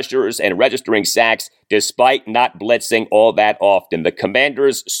generating pressures and registering sacks despite not blitzing all that often. The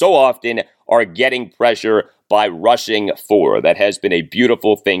Commanders so often are getting pressure by rushing 4. That has been a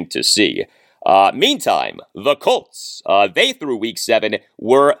beautiful thing to see. Meantime, the Colts, they through Week 7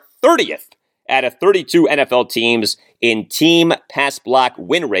 were 30th out of 32 NFL teams in team pass block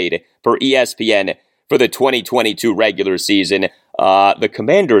win rate per ESPN for the 2022 regular season. The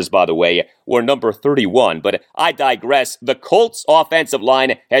Commanders, by the way, were number 31, but I digress. The Colts' offensive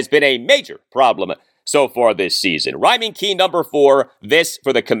line has been a major problem so far this season. Rhyming key number 4, this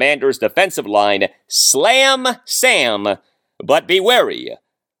for the Commanders' defensive line. Slam Sam, but be wary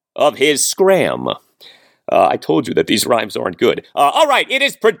of his scram. I told you that these rhymes aren't good. All right, it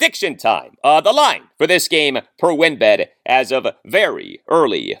is prediction time. The line for this game per WinBet as of very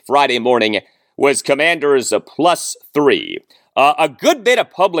early Friday morning was Commanders +3. A good bit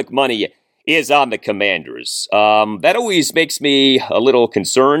of public money is on the Commanders. That always makes me a little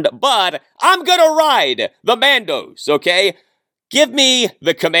concerned, but I'm going to ride the Mandos, okay? Give me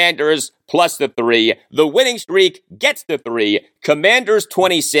the Commanders plus the 3. The winning streak gets the 3. Commanders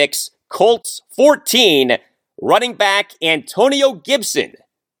 26, Colts 14. Running back Antonio Gibson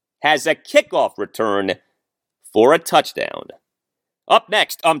has a kickoff return for a touchdown. Up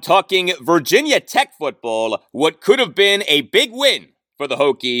next, I'm talking Virginia Tech football. What could have been a big win for the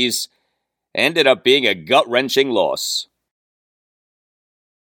Hokies ended up being a gut-wrenching loss.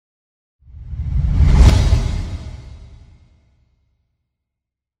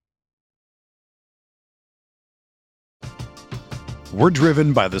 We're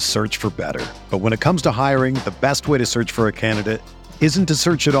driven by the search for better. But when it comes to hiring, the best way to search for a candidate isn't to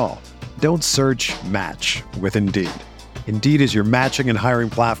search at all. Don't search, match with Indeed. Indeed is your matching and hiring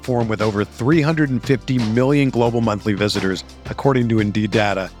platform with over 350 million global monthly visitors, according to Indeed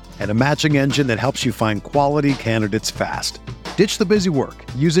data, and a matching engine that helps you find quality candidates fast. Ditch the busy work.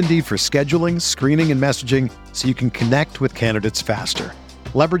 Use Indeed for scheduling, screening, and messaging so you can connect with candidates faster.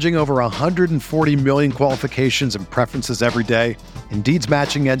 Leveraging over 140 million qualifications and preferences every day, Indeed's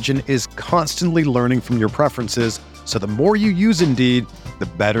matching engine is constantly learning from your preferences, so the more you use Indeed, the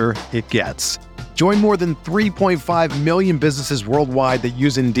better it gets. Join more than 3.5 million businesses worldwide that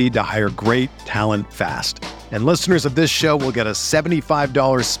use Indeed to hire great talent fast. And listeners of this show will get a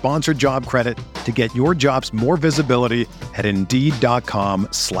 $75 sponsored job credit to get your jobs more visibility at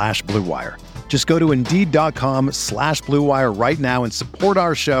Indeed.com/Blue Wire. Just go to Indeed.com/Blue Wire right now and support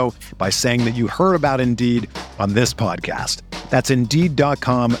our show by saying that you heard about Indeed on this podcast. That's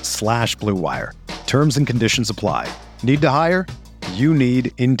Indeed.com/Blue Wire. Terms and conditions apply. Need to hire? You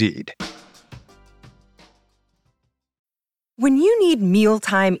need Indeed. When you need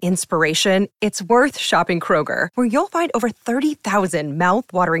mealtime inspiration, it's worth shopping Kroger, where you'll find over 30,000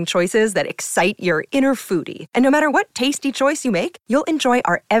 mouth-watering choices that excite your inner foodie. And no matter what tasty choice you make, you'll enjoy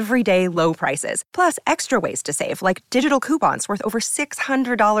our everyday low prices, plus extra ways to save, like digital coupons worth over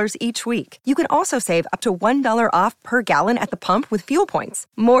 $600 each week. You can also save up to $1 off per gallon at the pump with fuel points.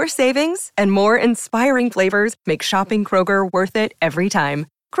 More savings and more inspiring flavors make shopping Kroger worth it every time.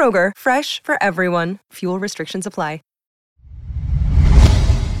 Kroger, fresh for everyone. Fuel restrictions apply.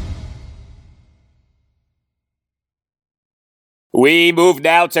 We move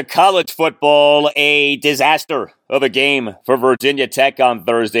now to college football. A disaster of a game for Virginia Tech on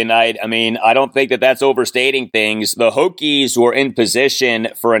Thursday night. I mean, I don't think that that's overstating things. The Hokies were in position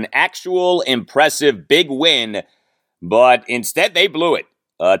for an actual impressive big win, but instead they blew it.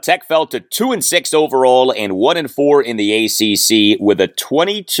 Tech fell to 2-6 overall and 1-4 in the ACC with a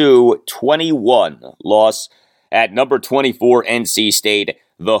 22-21 loss at number 24 NC State.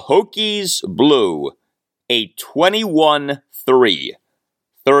 The Hokies blew a 21-3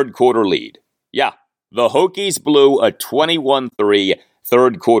 third quarter lead. Yeah, the Hokies blew a 21-3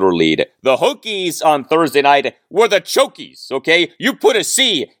 third quarter lead. The Hokies on Thursday night were the Chokies, okay? You put a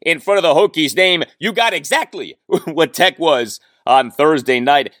C in front of the Hokies name, you got exactly what Tech was on Thursday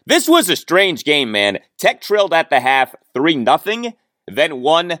night. This was a strange game, man. Tech trailed at the half 3-0, then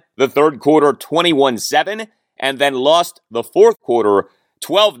won the third quarter 21-7, and then lost the fourth quarter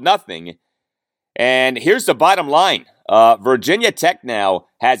 12-0. And here's the bottom line. Virginia Tech now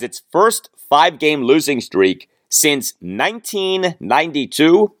has its first 5-game losing streak since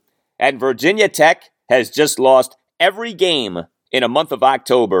 1992, and Virginia Tech has just lost every game in a month of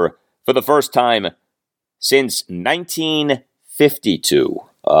October for the first time since 1952.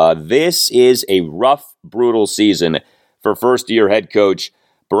 This is a rough, brutal season for first-year head coach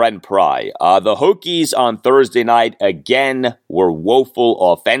Brent Pry. The Hokies on Thursday night, again, were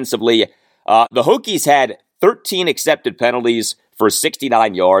woeful offensively. The Hokies had 13 accepted penalties for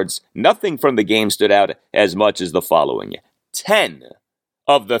 69 yards. Nothing from the game stood out as much as the following. 10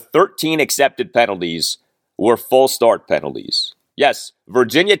 of the 13 accepted penalties were false start penalties. Yes,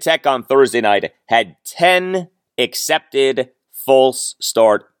 Virginia Tech on Thursday night had 10 accepted false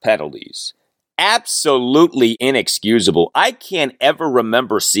start penalties. Absolutely inexcusable. I can't ever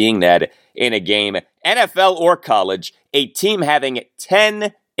remember seeing that in a game, NFL or college, a team having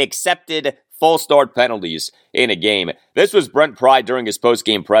 10 accepted false start penalties in a game. This was Brent Pry during his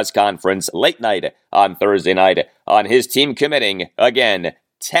post-game press conference late night on Thursday night on his team committing, again,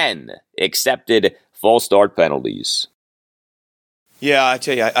 10 accepted false start penalties. Yeah, I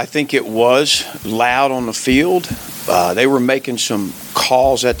tell you, I think it was loud on the field. They were making some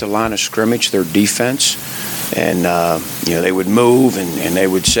calls at the line of scrimmage, their defense, and they would move and they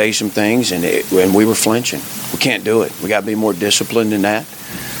would say some things, and we were flinching. We can't do it. We got to be more disciplined than that.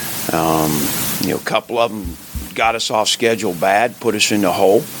 A couple of them got us off schedule bad, put us in the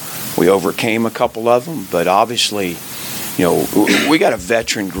hole. We overcame a couple of them, but obviously, we got a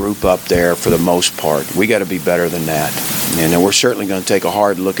veteran group up there for the most part. We got to be better than that, and we're certainly going to take a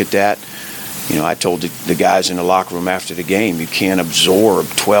hard look at that. I told the guys in the locker room after the game, you can't absorb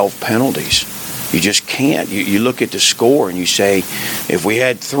 12 penalties. You just can't. You look at the score and you say, if we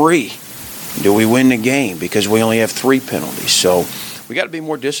had 3, do we win the game? Because we only have 3 penalties. So we got to be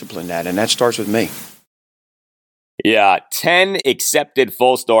more disciplined at it, and that starts with me. Yeah, 10 accepted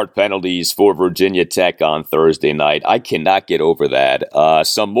false start penalties for Virginia Tech on Thursday night. I cannot get over that.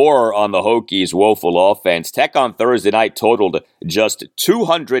 Some more on the Hokies' woeful offense. Tech on Thursday night totaled just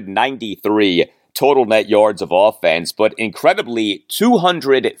 293 total net yards of offense, but incredibly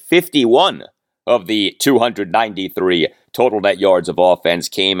 251 of the 293 total net yards of offense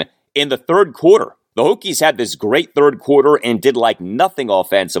came in the third quarter. The Hokies had this great third quarter and did like nothing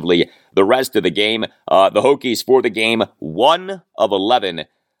offensively the rest of the game. The Hokies for the game, 1 of 11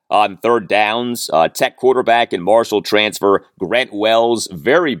 on third downs. Tech quarterback and Marshall transfer Grant Wells,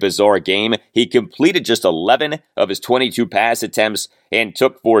 very bizarre game. He completed just 11 of his 22 pass attempts and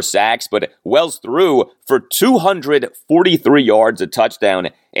took 4 sacks, but Wells threw for 243 yards, a touchdown,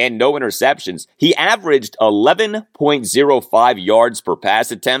 and no interceptions. He averaged 11.05 yards per pass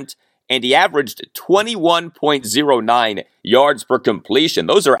attempt, and he averaged 21.09 yards per completion.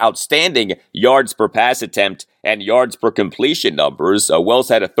 Those are outstanding yards per pass attempt and yards per completion numbers. Wells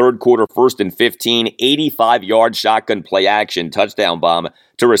had a third quarter 1st and 15, 85-yard shotgun play action touchdown bomb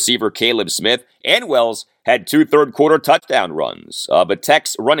to receiver Caleb Smith, and Wells had 2 third quarter touchdown runs. But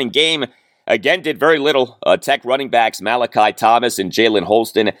Tech's running game again did very little. Tech running backs Malachi Thomas and Jalen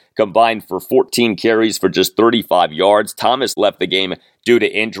Holston combined for 14 carries for just 35 yards. Thomas left the game due to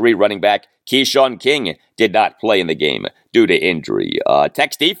injury. Running back Keyshawn King did not play in the game due to injury.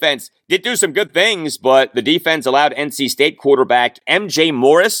 Tech's defense did do some good things, but the defense allowed NC State quarterback MJ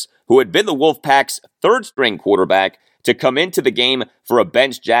Morris, who had been the Wolfpack's third-string quarterback, to come into the game for a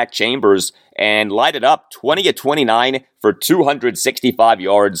bench Jack Chambers and light it up 20-29 for 265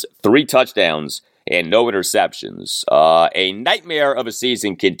 yards, 3 touchdowns, and no interceptions. A nightmare of a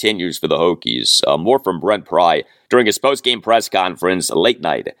season continues for the Hokies. More from Brent Pry during his post-game press conference late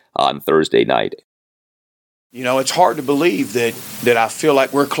night on Thursday night. It's hard to believe that I feel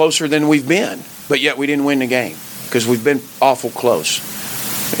like we're closer than we've been, but yet we didn't win the game. because we've been awful close.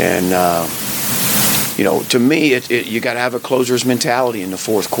 And, to me, you got to have a closer's mentality in the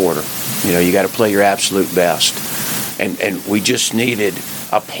fourth quarter. You got to play your absolute best. And we just needed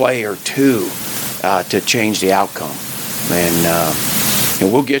a play or two to change the outcome.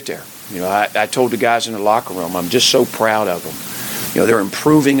 And we'll get there. I told the guys in the locker room, I'm just so proud of them. They're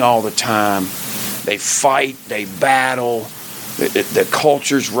improving all the time. They fight, they battle. The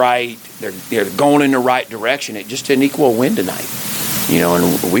culture's right. They're going in the right direction. It just didn't equal a win tonight.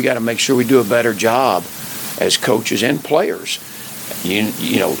 And we got to make sure we do a better job as coaches and players.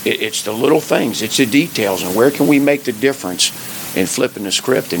 It's the little things, it's the details, and where can we make the difference in flipping the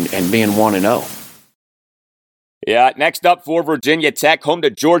script and being 1-0. Yeah, next up for Virginia Tech, home to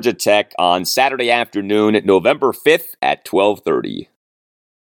Georgia Tech on Saturday afternoon, November 5th at 12:30.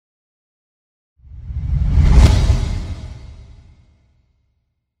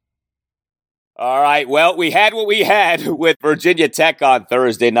 All right, well, we had what we had with Virginia Tech on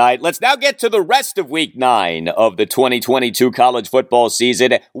Thursday night. Let's now get to the rest of Week 9 of the 2022 college football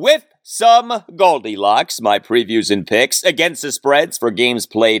season with some Goldilocks, my previews and picks against the spreads for games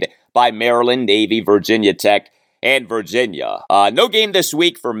played by Maryland, Navy, Virginia Tech, and Virginia. No game this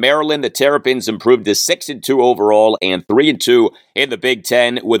week for Maryland. The Terrapins improved to 6-2 overall and 3-2 in the Big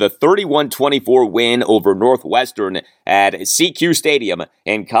Ten with a 31-24 win over Northwestern at CQ Stadium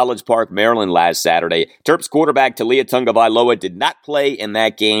in College Park, Maryland last Saturday. Terps quarterback Talia Tungavailoa did not play in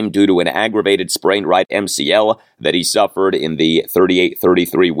that game due to an aggravated sprained right MCL that he suffered in the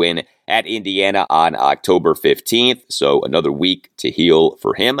 38-33 win at Indiana on October 15th, so another week to heal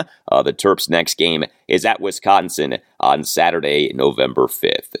for him. The Terps' next game is at Wisconsin on Saturday, November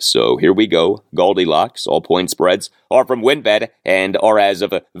 5th. So here we go. Goldilocks, all point spreads are from WinBet and are as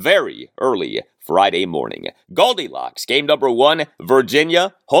of a very early Friday morning. Goldilocks, game number 1,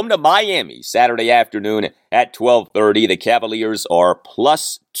 Virginia, home to Miami, Saturday afternoon at 12:30. The Cavaliers are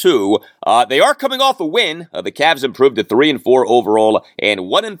 +2. They are coming off a win. The Cavs improved to 3-4 overall and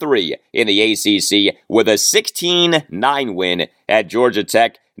 1-3 in the ACC with a 16-9 win at Georgia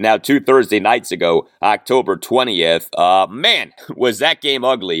Tech. Now, 2 Thursday nights ago, October 20th, man, was that game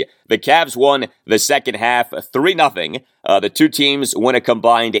ugly. The Cavs won the second half 3-0. The two teams win a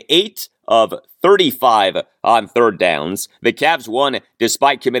combined 8 of 35 on third downs. The Cavs won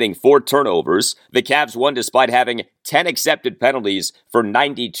despite committing 4 turnovers. The Cavs won despite having 10 accepted penalties for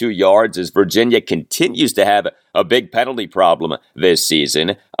 92 yards as Virginia continues to have a big penalty problem this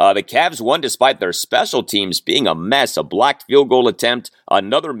season. The Cavs won despite their special teams being a mess. A blocked field goal attempt,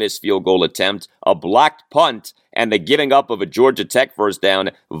 another missed field goal attempt, a blocked punt, and the giving up of a Georgia Tech first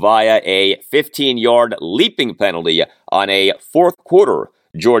down via a 15-yard leaping penalty on a fourth quarter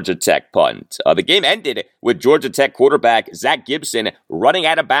Georgia Tech punt. The game ended with Georgia Tech quarterback Zach Gibson running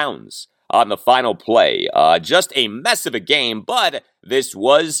out of bounds on the final play. Just a mess of a game, but this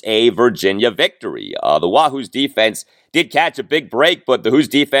was a Virginia victory. The Wahoo's defense did catch a big break, but the Who's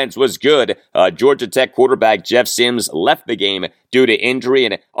defense was good. Georgia Tech quarterback Jeff Sims left the game due to injury,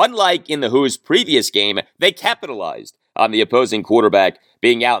 and unlike in the Who's previous game, they capitalized on the opposing quarterback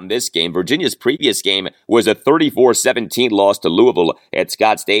being out in this game. Virginia's previous game was a 34-17 loss to Louisville at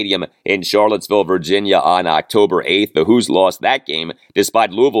Scott Stadium in Charlottesville, Virginia on October 8th. The Who's lost that game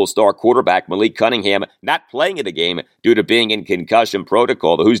despite Louisville star quarterback Malik Cunningham not playing in the game due to being in concussion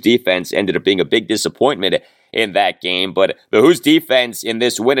protocol. The Who's defense ended up being a big disappointment in that game, but the Who's defense in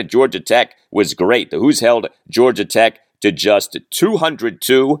this win at Georgia Tech was great. The Who's held Georgia Tech to just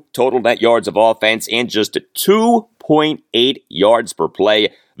 202 total net yards of offense and just 2.8 yards per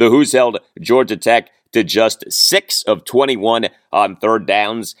play. The Who's held Georgia Tech to just 6 of 21 on third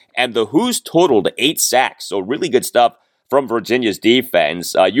downs, and the Who's totaled 8 sacks, so really good stuff from Virginia's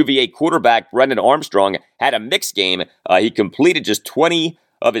defense. UVA quarterback Brendan Armstrong had a mixed game. He completed just 20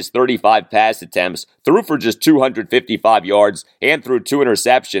 of his 35 pass attempts, threw for just 255 yards, and threw 2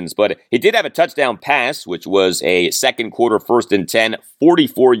 interceptions. But he did have a touchdown pass, which was a second quarter 1st and 10,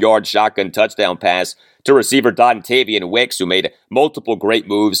 44-yard shotgun touchdown pass to receiver Dontavian Wicks, who made multiple great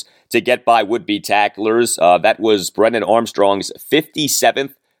moves to get by would-be tacklers. That was Brendan Armstrong's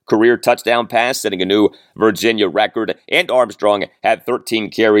 57th career touchdown pass, setting a new Virginia record, and Armstrong had 13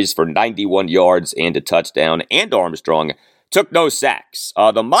 carries for 91 yards and a touchdown, and Armstrong took no sacks.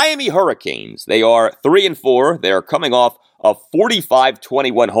 The Miami Hurricanes, they are 3-4. They are coming off a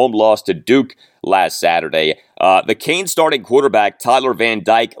 45-21 home loss to Duke last Saturday. The Canes starting quarterback Tyler Van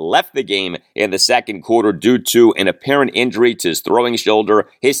Dyke left the game in the second quarter due to an apparent injury to his throwing shoulder.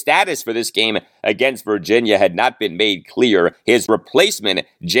 His status for this game against Virginia had not been made clear. His replacement,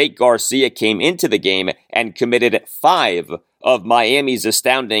 Jake Garcia, came into the game and committed 5 of Miami's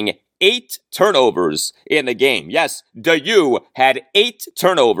astounding 8 turnovers in the game. Yes, DeU had 8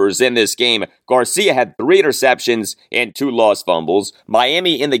 turnovers in this game. Garcia had 3 interceptions and 2 lost fumbles.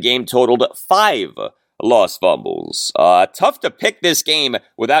 Miami in the game totaled 5 lost fumbles. Tough to pick this game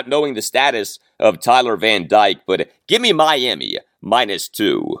without knowing the status of Tyler Van Dyke, but give me Miami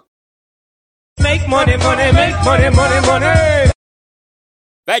 -2. Make money, money, make money, money, money.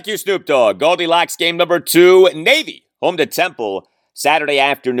 Thank you, Snoop Dogg. Goldilocks game number 2, Navy, home to Temple, Saturday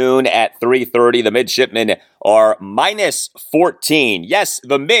afternoon at 3:30. The Midshipmen are -14. Yes,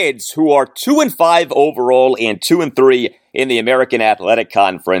 the Mids, who are 2-5 overall and 2-3 in the American Athletic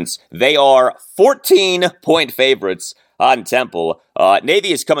Conference, they are 14-point favorites on Temple.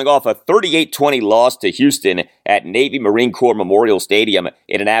 Navy is coming off a 38-20 loss to Houston at Navy Marine Corps Memorial Stadium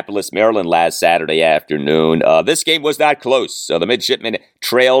in Annapolis, Maryland last Saturday afternoon. This game was not close. The Midshipmen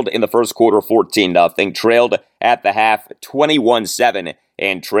trailed in the first quarter 14-0, trailed at the half 21-7,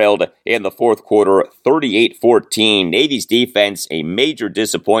 and trailed in the fourth quarter 38-14. Navy's defense, a major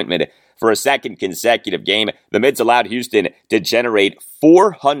disappointment for a second consecutive game. The Mids allowed Houston to generate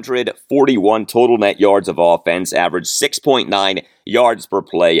 441 total net yards of offense, average 6.9 yards per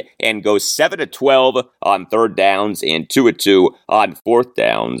play, and go 7-12 on third downs and 2-2 on fourth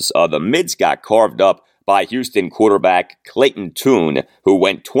downs. The Mids got carved up by Houston quarterback Clayton Tune, who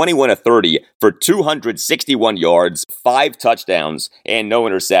went 21-30 for 261 yards, 5 touchdowns, and no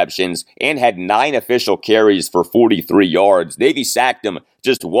interceptions, and had 9 official carries for 43 yards. Navy sacked him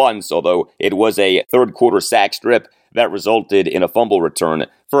just once, although it was a third-quarter sack strip that resulted in a fumble return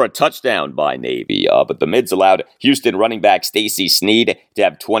for a touchdown by Navy. But the Mids allowed Houston running back Stacy Snead to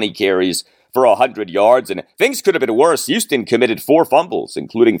have 20 carries for 100 yards, and things could have been worse. Houston committed 4 fumbles,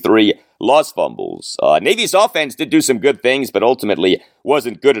 including 3 lost fumbles. Navy's offense did do some good things, but ultimately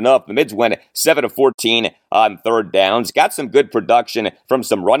wasn't good enough. The Mids went 7-14 on third downs, got some good production from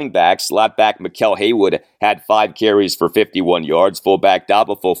some running backs. Slotback Mikael Haywood had 5 carries for 51 yards. Fullback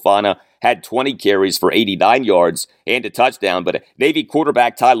Daba Fofana had 20 carries for 89 yards and a touchdown, but Navy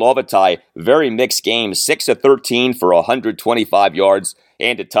quarterback Ty Lovatai, very mixed game, 6-13 for 125 yards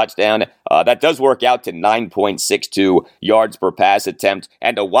and a touchdown. That does work out to 9.62 yards per pass attempt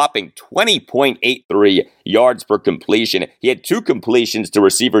and a whopping 20.83 yards per completion. He had 2 completions to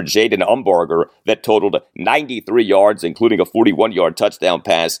receiver Jaden Umbarger that totaled 93 yards, including a 41-yard touchdown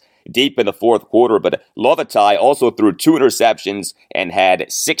pass deep in the fourth quarter, but Lovatai also threw 2 interceptions and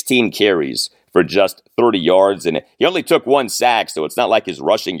had 16 carries for just 30 yards, and he only took 1 sack, so it's not like his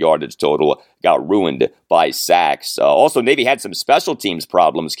rushing yardage total got ruined by sacks. Also, Navy had some special teams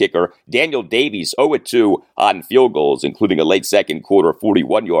problems. Kicker Daniel Davies 0-2 on field goals, including a late second quarter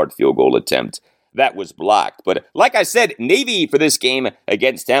 41-yard field goal attempt that was blocked. But like I said, Navy for this game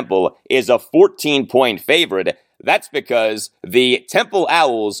against Temple is a 14-point favorite. That's because the Temple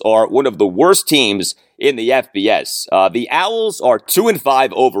Owls are one of the worst teams in the FBS. The Owls are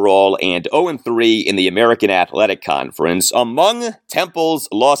 2-5 overall and 0-3 in the American Athletic Conference. Among Temple's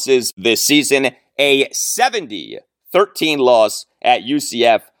losses this season, a 70-13 loss at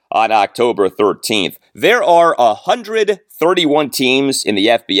UCF on October 13th. There are 131 teams in the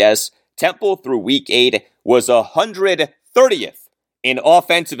FBS. Temple through week 8 was 130th in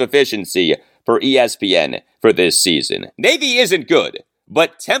offensive efficiency for ESPN for this season. Navy isn't good,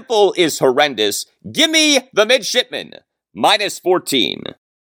 but Temple is horrendous. Give me the Midshipmen, -14.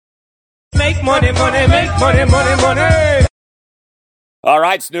 Make money, money, make money, money, money. All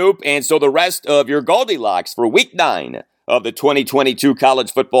right, Snoop, and so the rest of your Goldilocks for week 9 of the 2022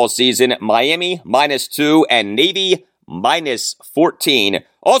 college football season, Miami -2 and Navy -14.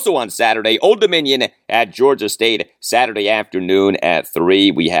 Also on Saturday, Old Dominion at Georgia State, Saturday afternoon at 3.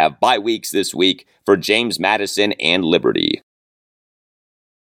 We have bye weeks this week for James Madison and Liberty.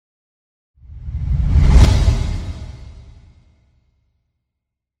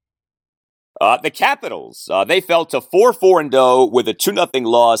 The Capitals, they fell to 4-4-0 with a 2-0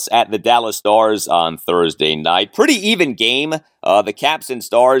 loss at the Dallas Stars on Thursday night. Pretty even game. The Caps and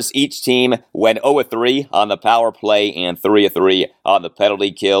Stars, each team went 0-3 on the power play and 3-3 on the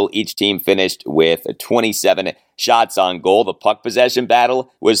penalty kill. Each team finished with 27 shots on goal. The puck possession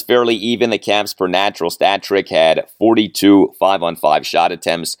battle was fairly even. The Caps, per natural stat trick, had 42 5-on-5 shot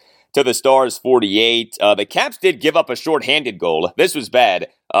attempts to the Stars' 48. The Caps did give up a shorthanded goal. This was bad.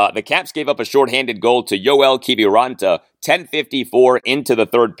 The Caps gave up a shorthanded goal to Yoel Kiviranta 10:54 into the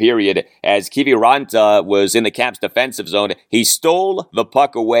third period. As Kiviranta was in the Caps defensive zone, he stole the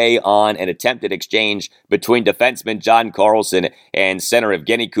puck away on an attempted exchange between defenseman John Carlson and center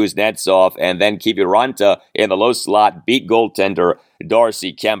Evgeny Kuznetsov, and then Kiviranta in the low slot beat goaltender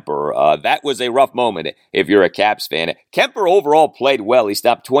Darcy Kemper. That was a rough moment if you're a Caps fan. Kemper overall played well. He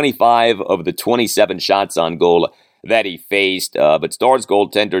stopped 25 of the 27 shots on goal that he faced, but Stars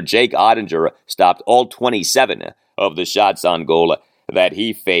goaltender Jake Ottinger stopped all 27 of the shots on goal that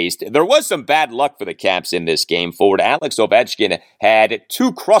he faced. There was some bad luck for the Caps in this game. Forward Alex Ovechkin had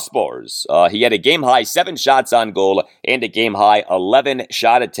 2 crossbars. He had a game-high 7 shots on goal and a game-high 11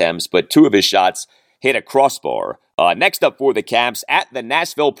 shot attempts, but 2 of his shots hit a crossbar. Next up for the Caps at the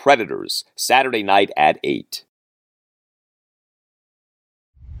Nashville Predators, Saturday night at 8.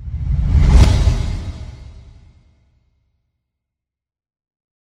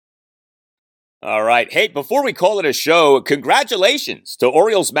 All right. Hey, before we call it a show, congratulations to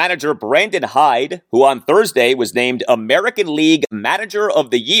Orioles manager Brandon Hyde, who on Thursday was named American League Manager of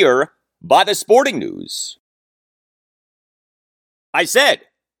the Year by the Sporting News. I said,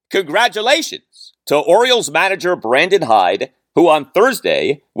 congratulations to Orioles manager Brandon Hyde, who on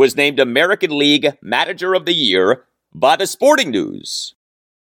Thursday was named American League Manager of the Year by the Sporting News.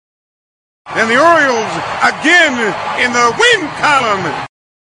 And the Orioles again in the win column.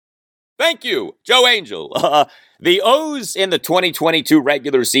 Thank you, Joe Angel. The O's in the 2022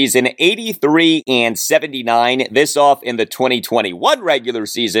 regular season, 83-79. This off in the 2021 regular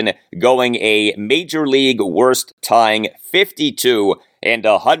season, going a major league worst, tying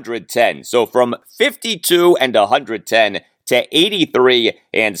 52-110. So from 52 and 110 to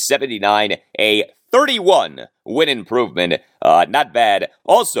 83-79, a 31 win improvement. Not bad.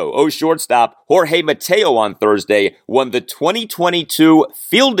 Also, O's shortstop Jorge Mateo on Thursday won the 2022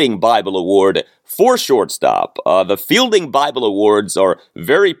 Fielding Bible Award for shortstop. The Fielding Bible Awards are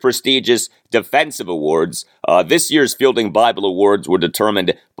very prestigious defensive awards. This year's Fielding Bible Awards were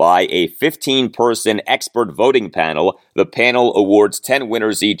determined by a 15-person expert voting panel. The panel awards 10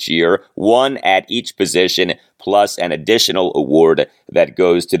 winners each year, 1 at each position, plus an additional award that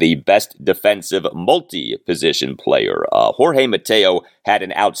goes to the best defensive multi-position player. Jorge Mateo had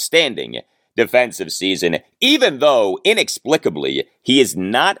an outstanding defensive season, even though, inexplicably, he is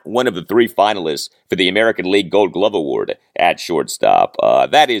not one of the 3 finalists for the American League Gold Glove Award at shortstop.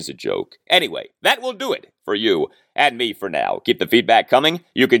 That is a joke. Anyway, that will do it for you and me for now. Keep the feedback coming.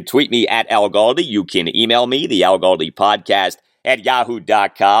 You can tweet me at Al Galdi. You can email me, the Al Galdi Podcast at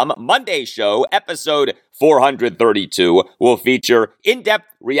yahoo.com. Monday's show, episode 432, will feature in-depth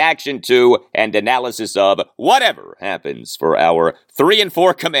reaction to and analysis of whatever happens for our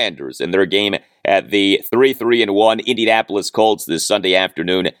 3-4 Commanders in their game at the 3-3-1 Indianapolis Colts this Sunday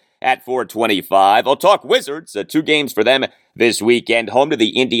afternoon at 4:25. I'll talk Wizards, 2 games for them this weekend, home to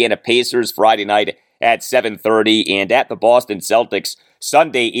the Indiana Pacers Friday night at 7:30 and at the Boston Celtics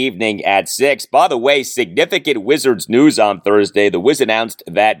Sunday evening at 6. By the way, significant Wizards news on Thursday. The Wiz announced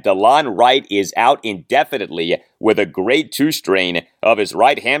that DeLon Wright is out indefinitely with a grade 2 strain of his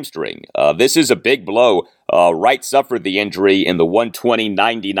right hamstring. This is a big blow. Wright suffered the injury in the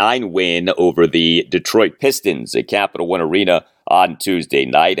 120-99 win over the Detroit Pistons at Capital One Arena on Tuesday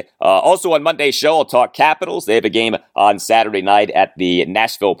night. Also on Monday's show, I'll talk Capitals. They have a game on Saturday night at the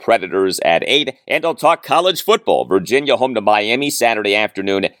Nashville Predators at 8. And I'll talk college football. Virginia home to Miami Saturday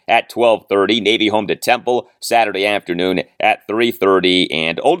afternoon at 12:30. Navy home to Temple Saturday afternoon at 3:30.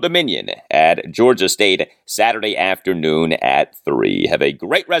 And Old Dominion at Georgia State Saturday afternoon at 3. Have a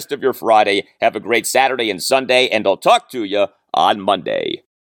great rest of your Friday. Have a great Saturday and Sunday. And I'll talk to you on Monday.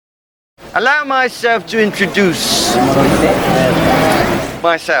 Allow myself to introduce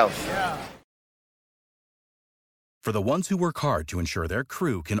myself. For the ones who work hard to ensure their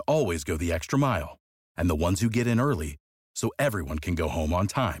crew can always go the extra mile, and the ones who get in early so everyone can go home on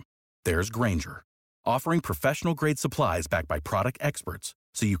time, there's Grainger, offering professional-grade supplies backed by product experts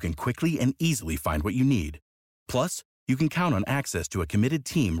so you can quickly and easily find what you need. Plus, you can count on access to a committed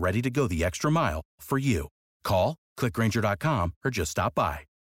team ready to go the extra mile for you. Call, click Grainger.com, or just stop by.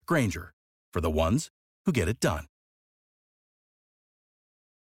 Grainger, for the ones who get it done.